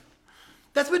live.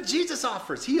 That's what Jesus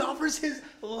offers. He offers his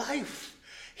life.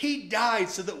 He died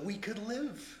so that we could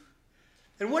live.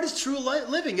 And what is true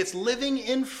living? It's living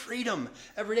in freedom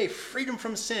every day. Freedom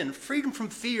from sin. Freedom from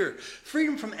fear.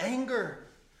 Freedom from anger.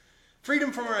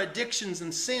 Freedom from our addictions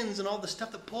and sins and all the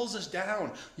stuff that pulls us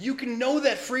down. You can know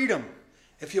that freedom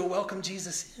if you'll welcome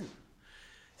Jesus in.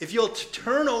 If you'll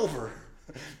turn over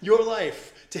your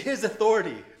life to his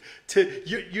authority,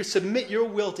 you submit your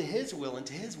will to his will and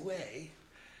to his way,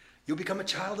 you'll become a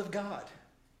child of God.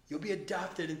 You'll be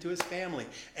adopted into his family,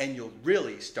 and you'll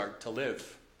really start to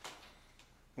live.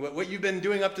 What you've been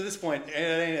doing up to this point,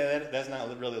 that's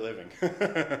not really living.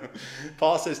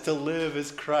 Paul says to live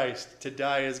is Christ, to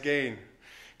die is gain.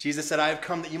 Jesus said, I have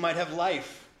come that you might have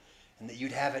life, and that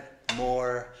you'd have it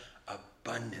more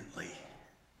abundantly.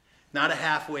 Not a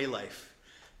halfway life,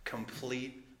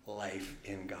 complete life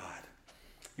in God.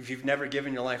 If you've never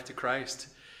given your life to Christ,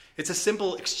 it's a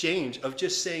simple exchange of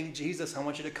just saying, Jesus, I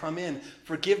want you to come in.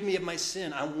 Forgive me of my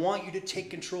sin. I want you to take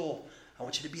control. I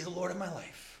want you to be the Lord of my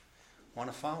life. I want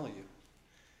to follow you.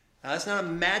 Now, that's not a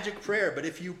magic prayer, but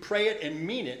if you pray it and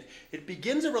mean it, it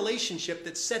begins a relationship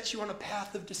that sets you on a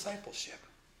path of discipleship.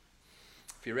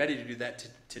 If you're ready to do that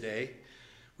today,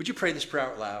 would you pray this prayer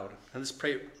out loud? And let's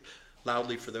pray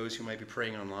loudly for those who might be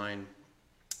praying online.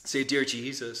 Say, Dear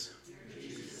Jesus,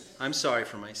 I'm sorry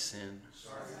for my sin.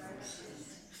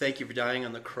 Thank you for dying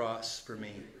on the cross for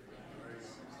me.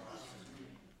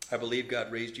 I believe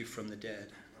God raised you from the dead,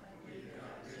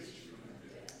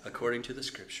 according to the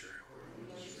scripture.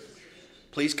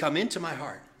 Please come into my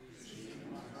heart.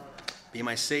 Be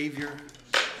my Savior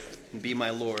and be my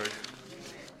Lord.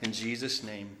 In Jesus'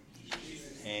 name,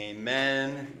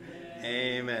 amen.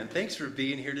 Amen. Thanks for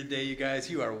being here today, you guys.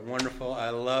 You are wonderful. I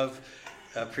love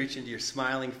preaching to your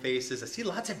smiling faces. I see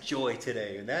lots of joy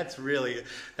today, and that's really,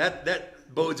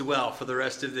 that bodes well for the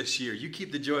rest of this year. You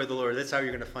keep the joy of the Lord. That's how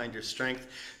you're going to find your strength.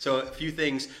 So a few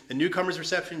things. The newcomers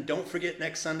reception, don't forget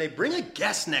next Sunday. Bring a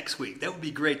guest next week. That would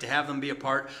be great to have them be a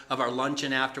part of our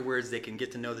luncheon afterwards. They can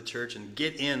get to know the church and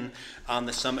get in on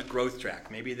the Summit growth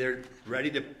track. Maybe they're ready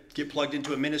to get plugged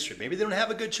into a ministry. Maybe they don't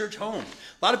have a good church home.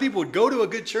 A lot of people would go to a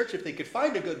good church if they could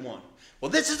find a good one. Well,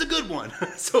 this is a good one.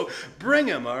 So bring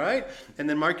them, all right? And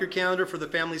then mark your calendar for the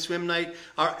family swim night.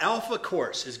 Our Alpha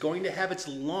course is going to have its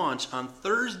launch on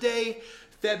Thursday,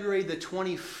 February the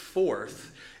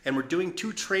 24th. And we're doing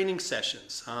 2 training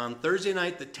sessions on Thursday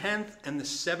night, the 10th and the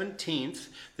 17th,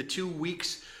 the 2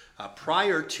 weeks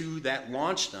prior to that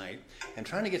launch night. And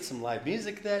trying to get some live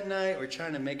music that night. We're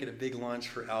trying to make it a big launch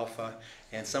for Alpha.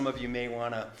 And some of you may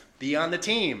want to be on the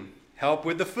team, help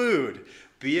with the food,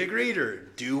 be a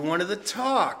greeter, do one of the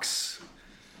talks.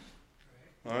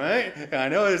 All right? I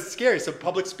know it's scary. So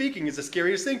public speaking is the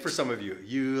scariest thing for some of you.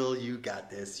 You got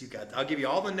this. I'll give you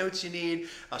all the notes you need.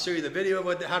 I'll show you the video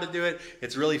of how to do it.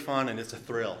 It's really fun, and it's a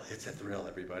thrill. It's a thrill,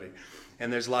 everybody.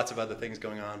 And there's lots of other things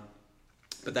going on.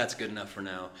 But that's good enough for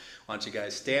now. Why don't you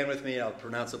guys stand with me? I'll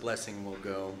pronounce a blessing, and we'll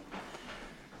go.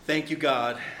 Thank you,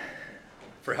 God,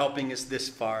 for helping us this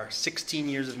far. 16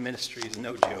 years of ministry is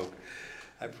no joke.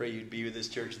 I pray you'd be with this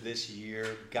church this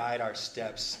year. Guide our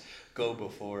steps. Go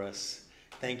before us.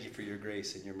 Thank you for your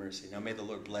grace and your mercy. Now may the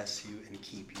Lord bless you and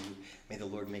keep you. May the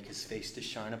Lord make his face to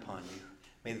shine upon you.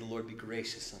 May the Lord be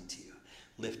gracious unto you.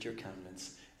 Lift your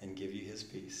countenance and give you his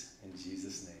peace. In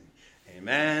Jesus' name.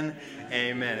 Amen.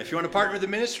 Amen. If you want to partner with the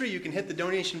ministry, you can hit the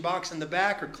donation box in the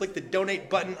back or click the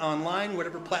donate button online,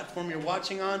 whatever platform you're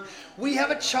watching on. We have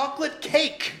a chocolate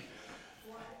cake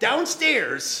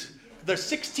downstairs. Their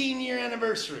 16-year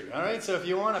anniversary, all right? So if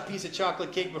you want a piece of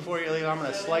chocolate cake before you leave, I'm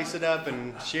going to slice it up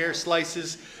and share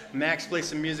slices. Max play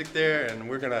some music there, and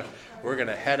we're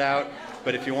gonna head out.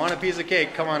 But if you want a piece of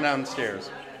cake, come on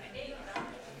downstairs.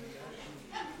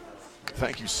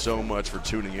 Thank you so much for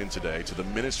tuning in today to the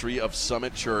ministry of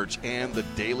Summit Church and the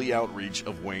daily outreach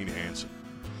of Wayne Hansen.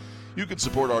 You can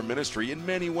support our ministry in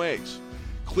many ways.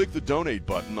 Click the donate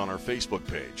button on our Facebook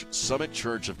page, Summit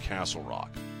Church of Castle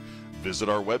Rock. Visit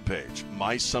our webpage,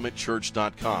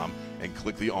 mysummitchurch.com, and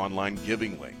click the online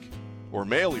giving link. Or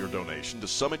mail your donation to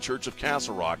Summit Church of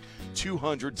Castle Rock,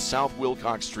 200 South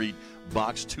Wilcox Street,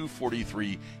 Box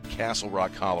 243, Castle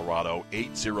Rock, Colorado,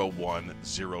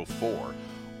 80104.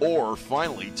 Or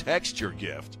finally, text your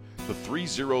gift to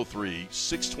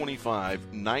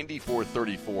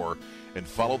 303-625-9434 and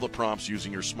follow the prompts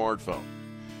using your smartphone.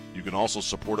 You can also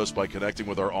support us by connecting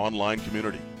with our online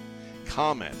community.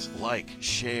 Comment, like,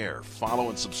 share, follow,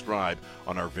 and subscribe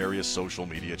on our various social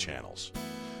media channels.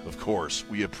 Of course,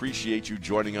 we appreciate you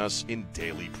joining us in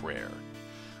daily prayer.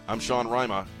 I'm Sean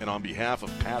Rima, and on behalf of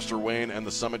Pastor Wayne and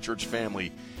the Summit Church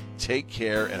family, take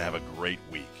care and have a great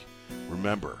week.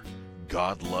 Remember,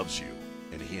 God loves you,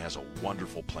 and He has a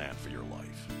wonderful plan for your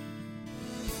life.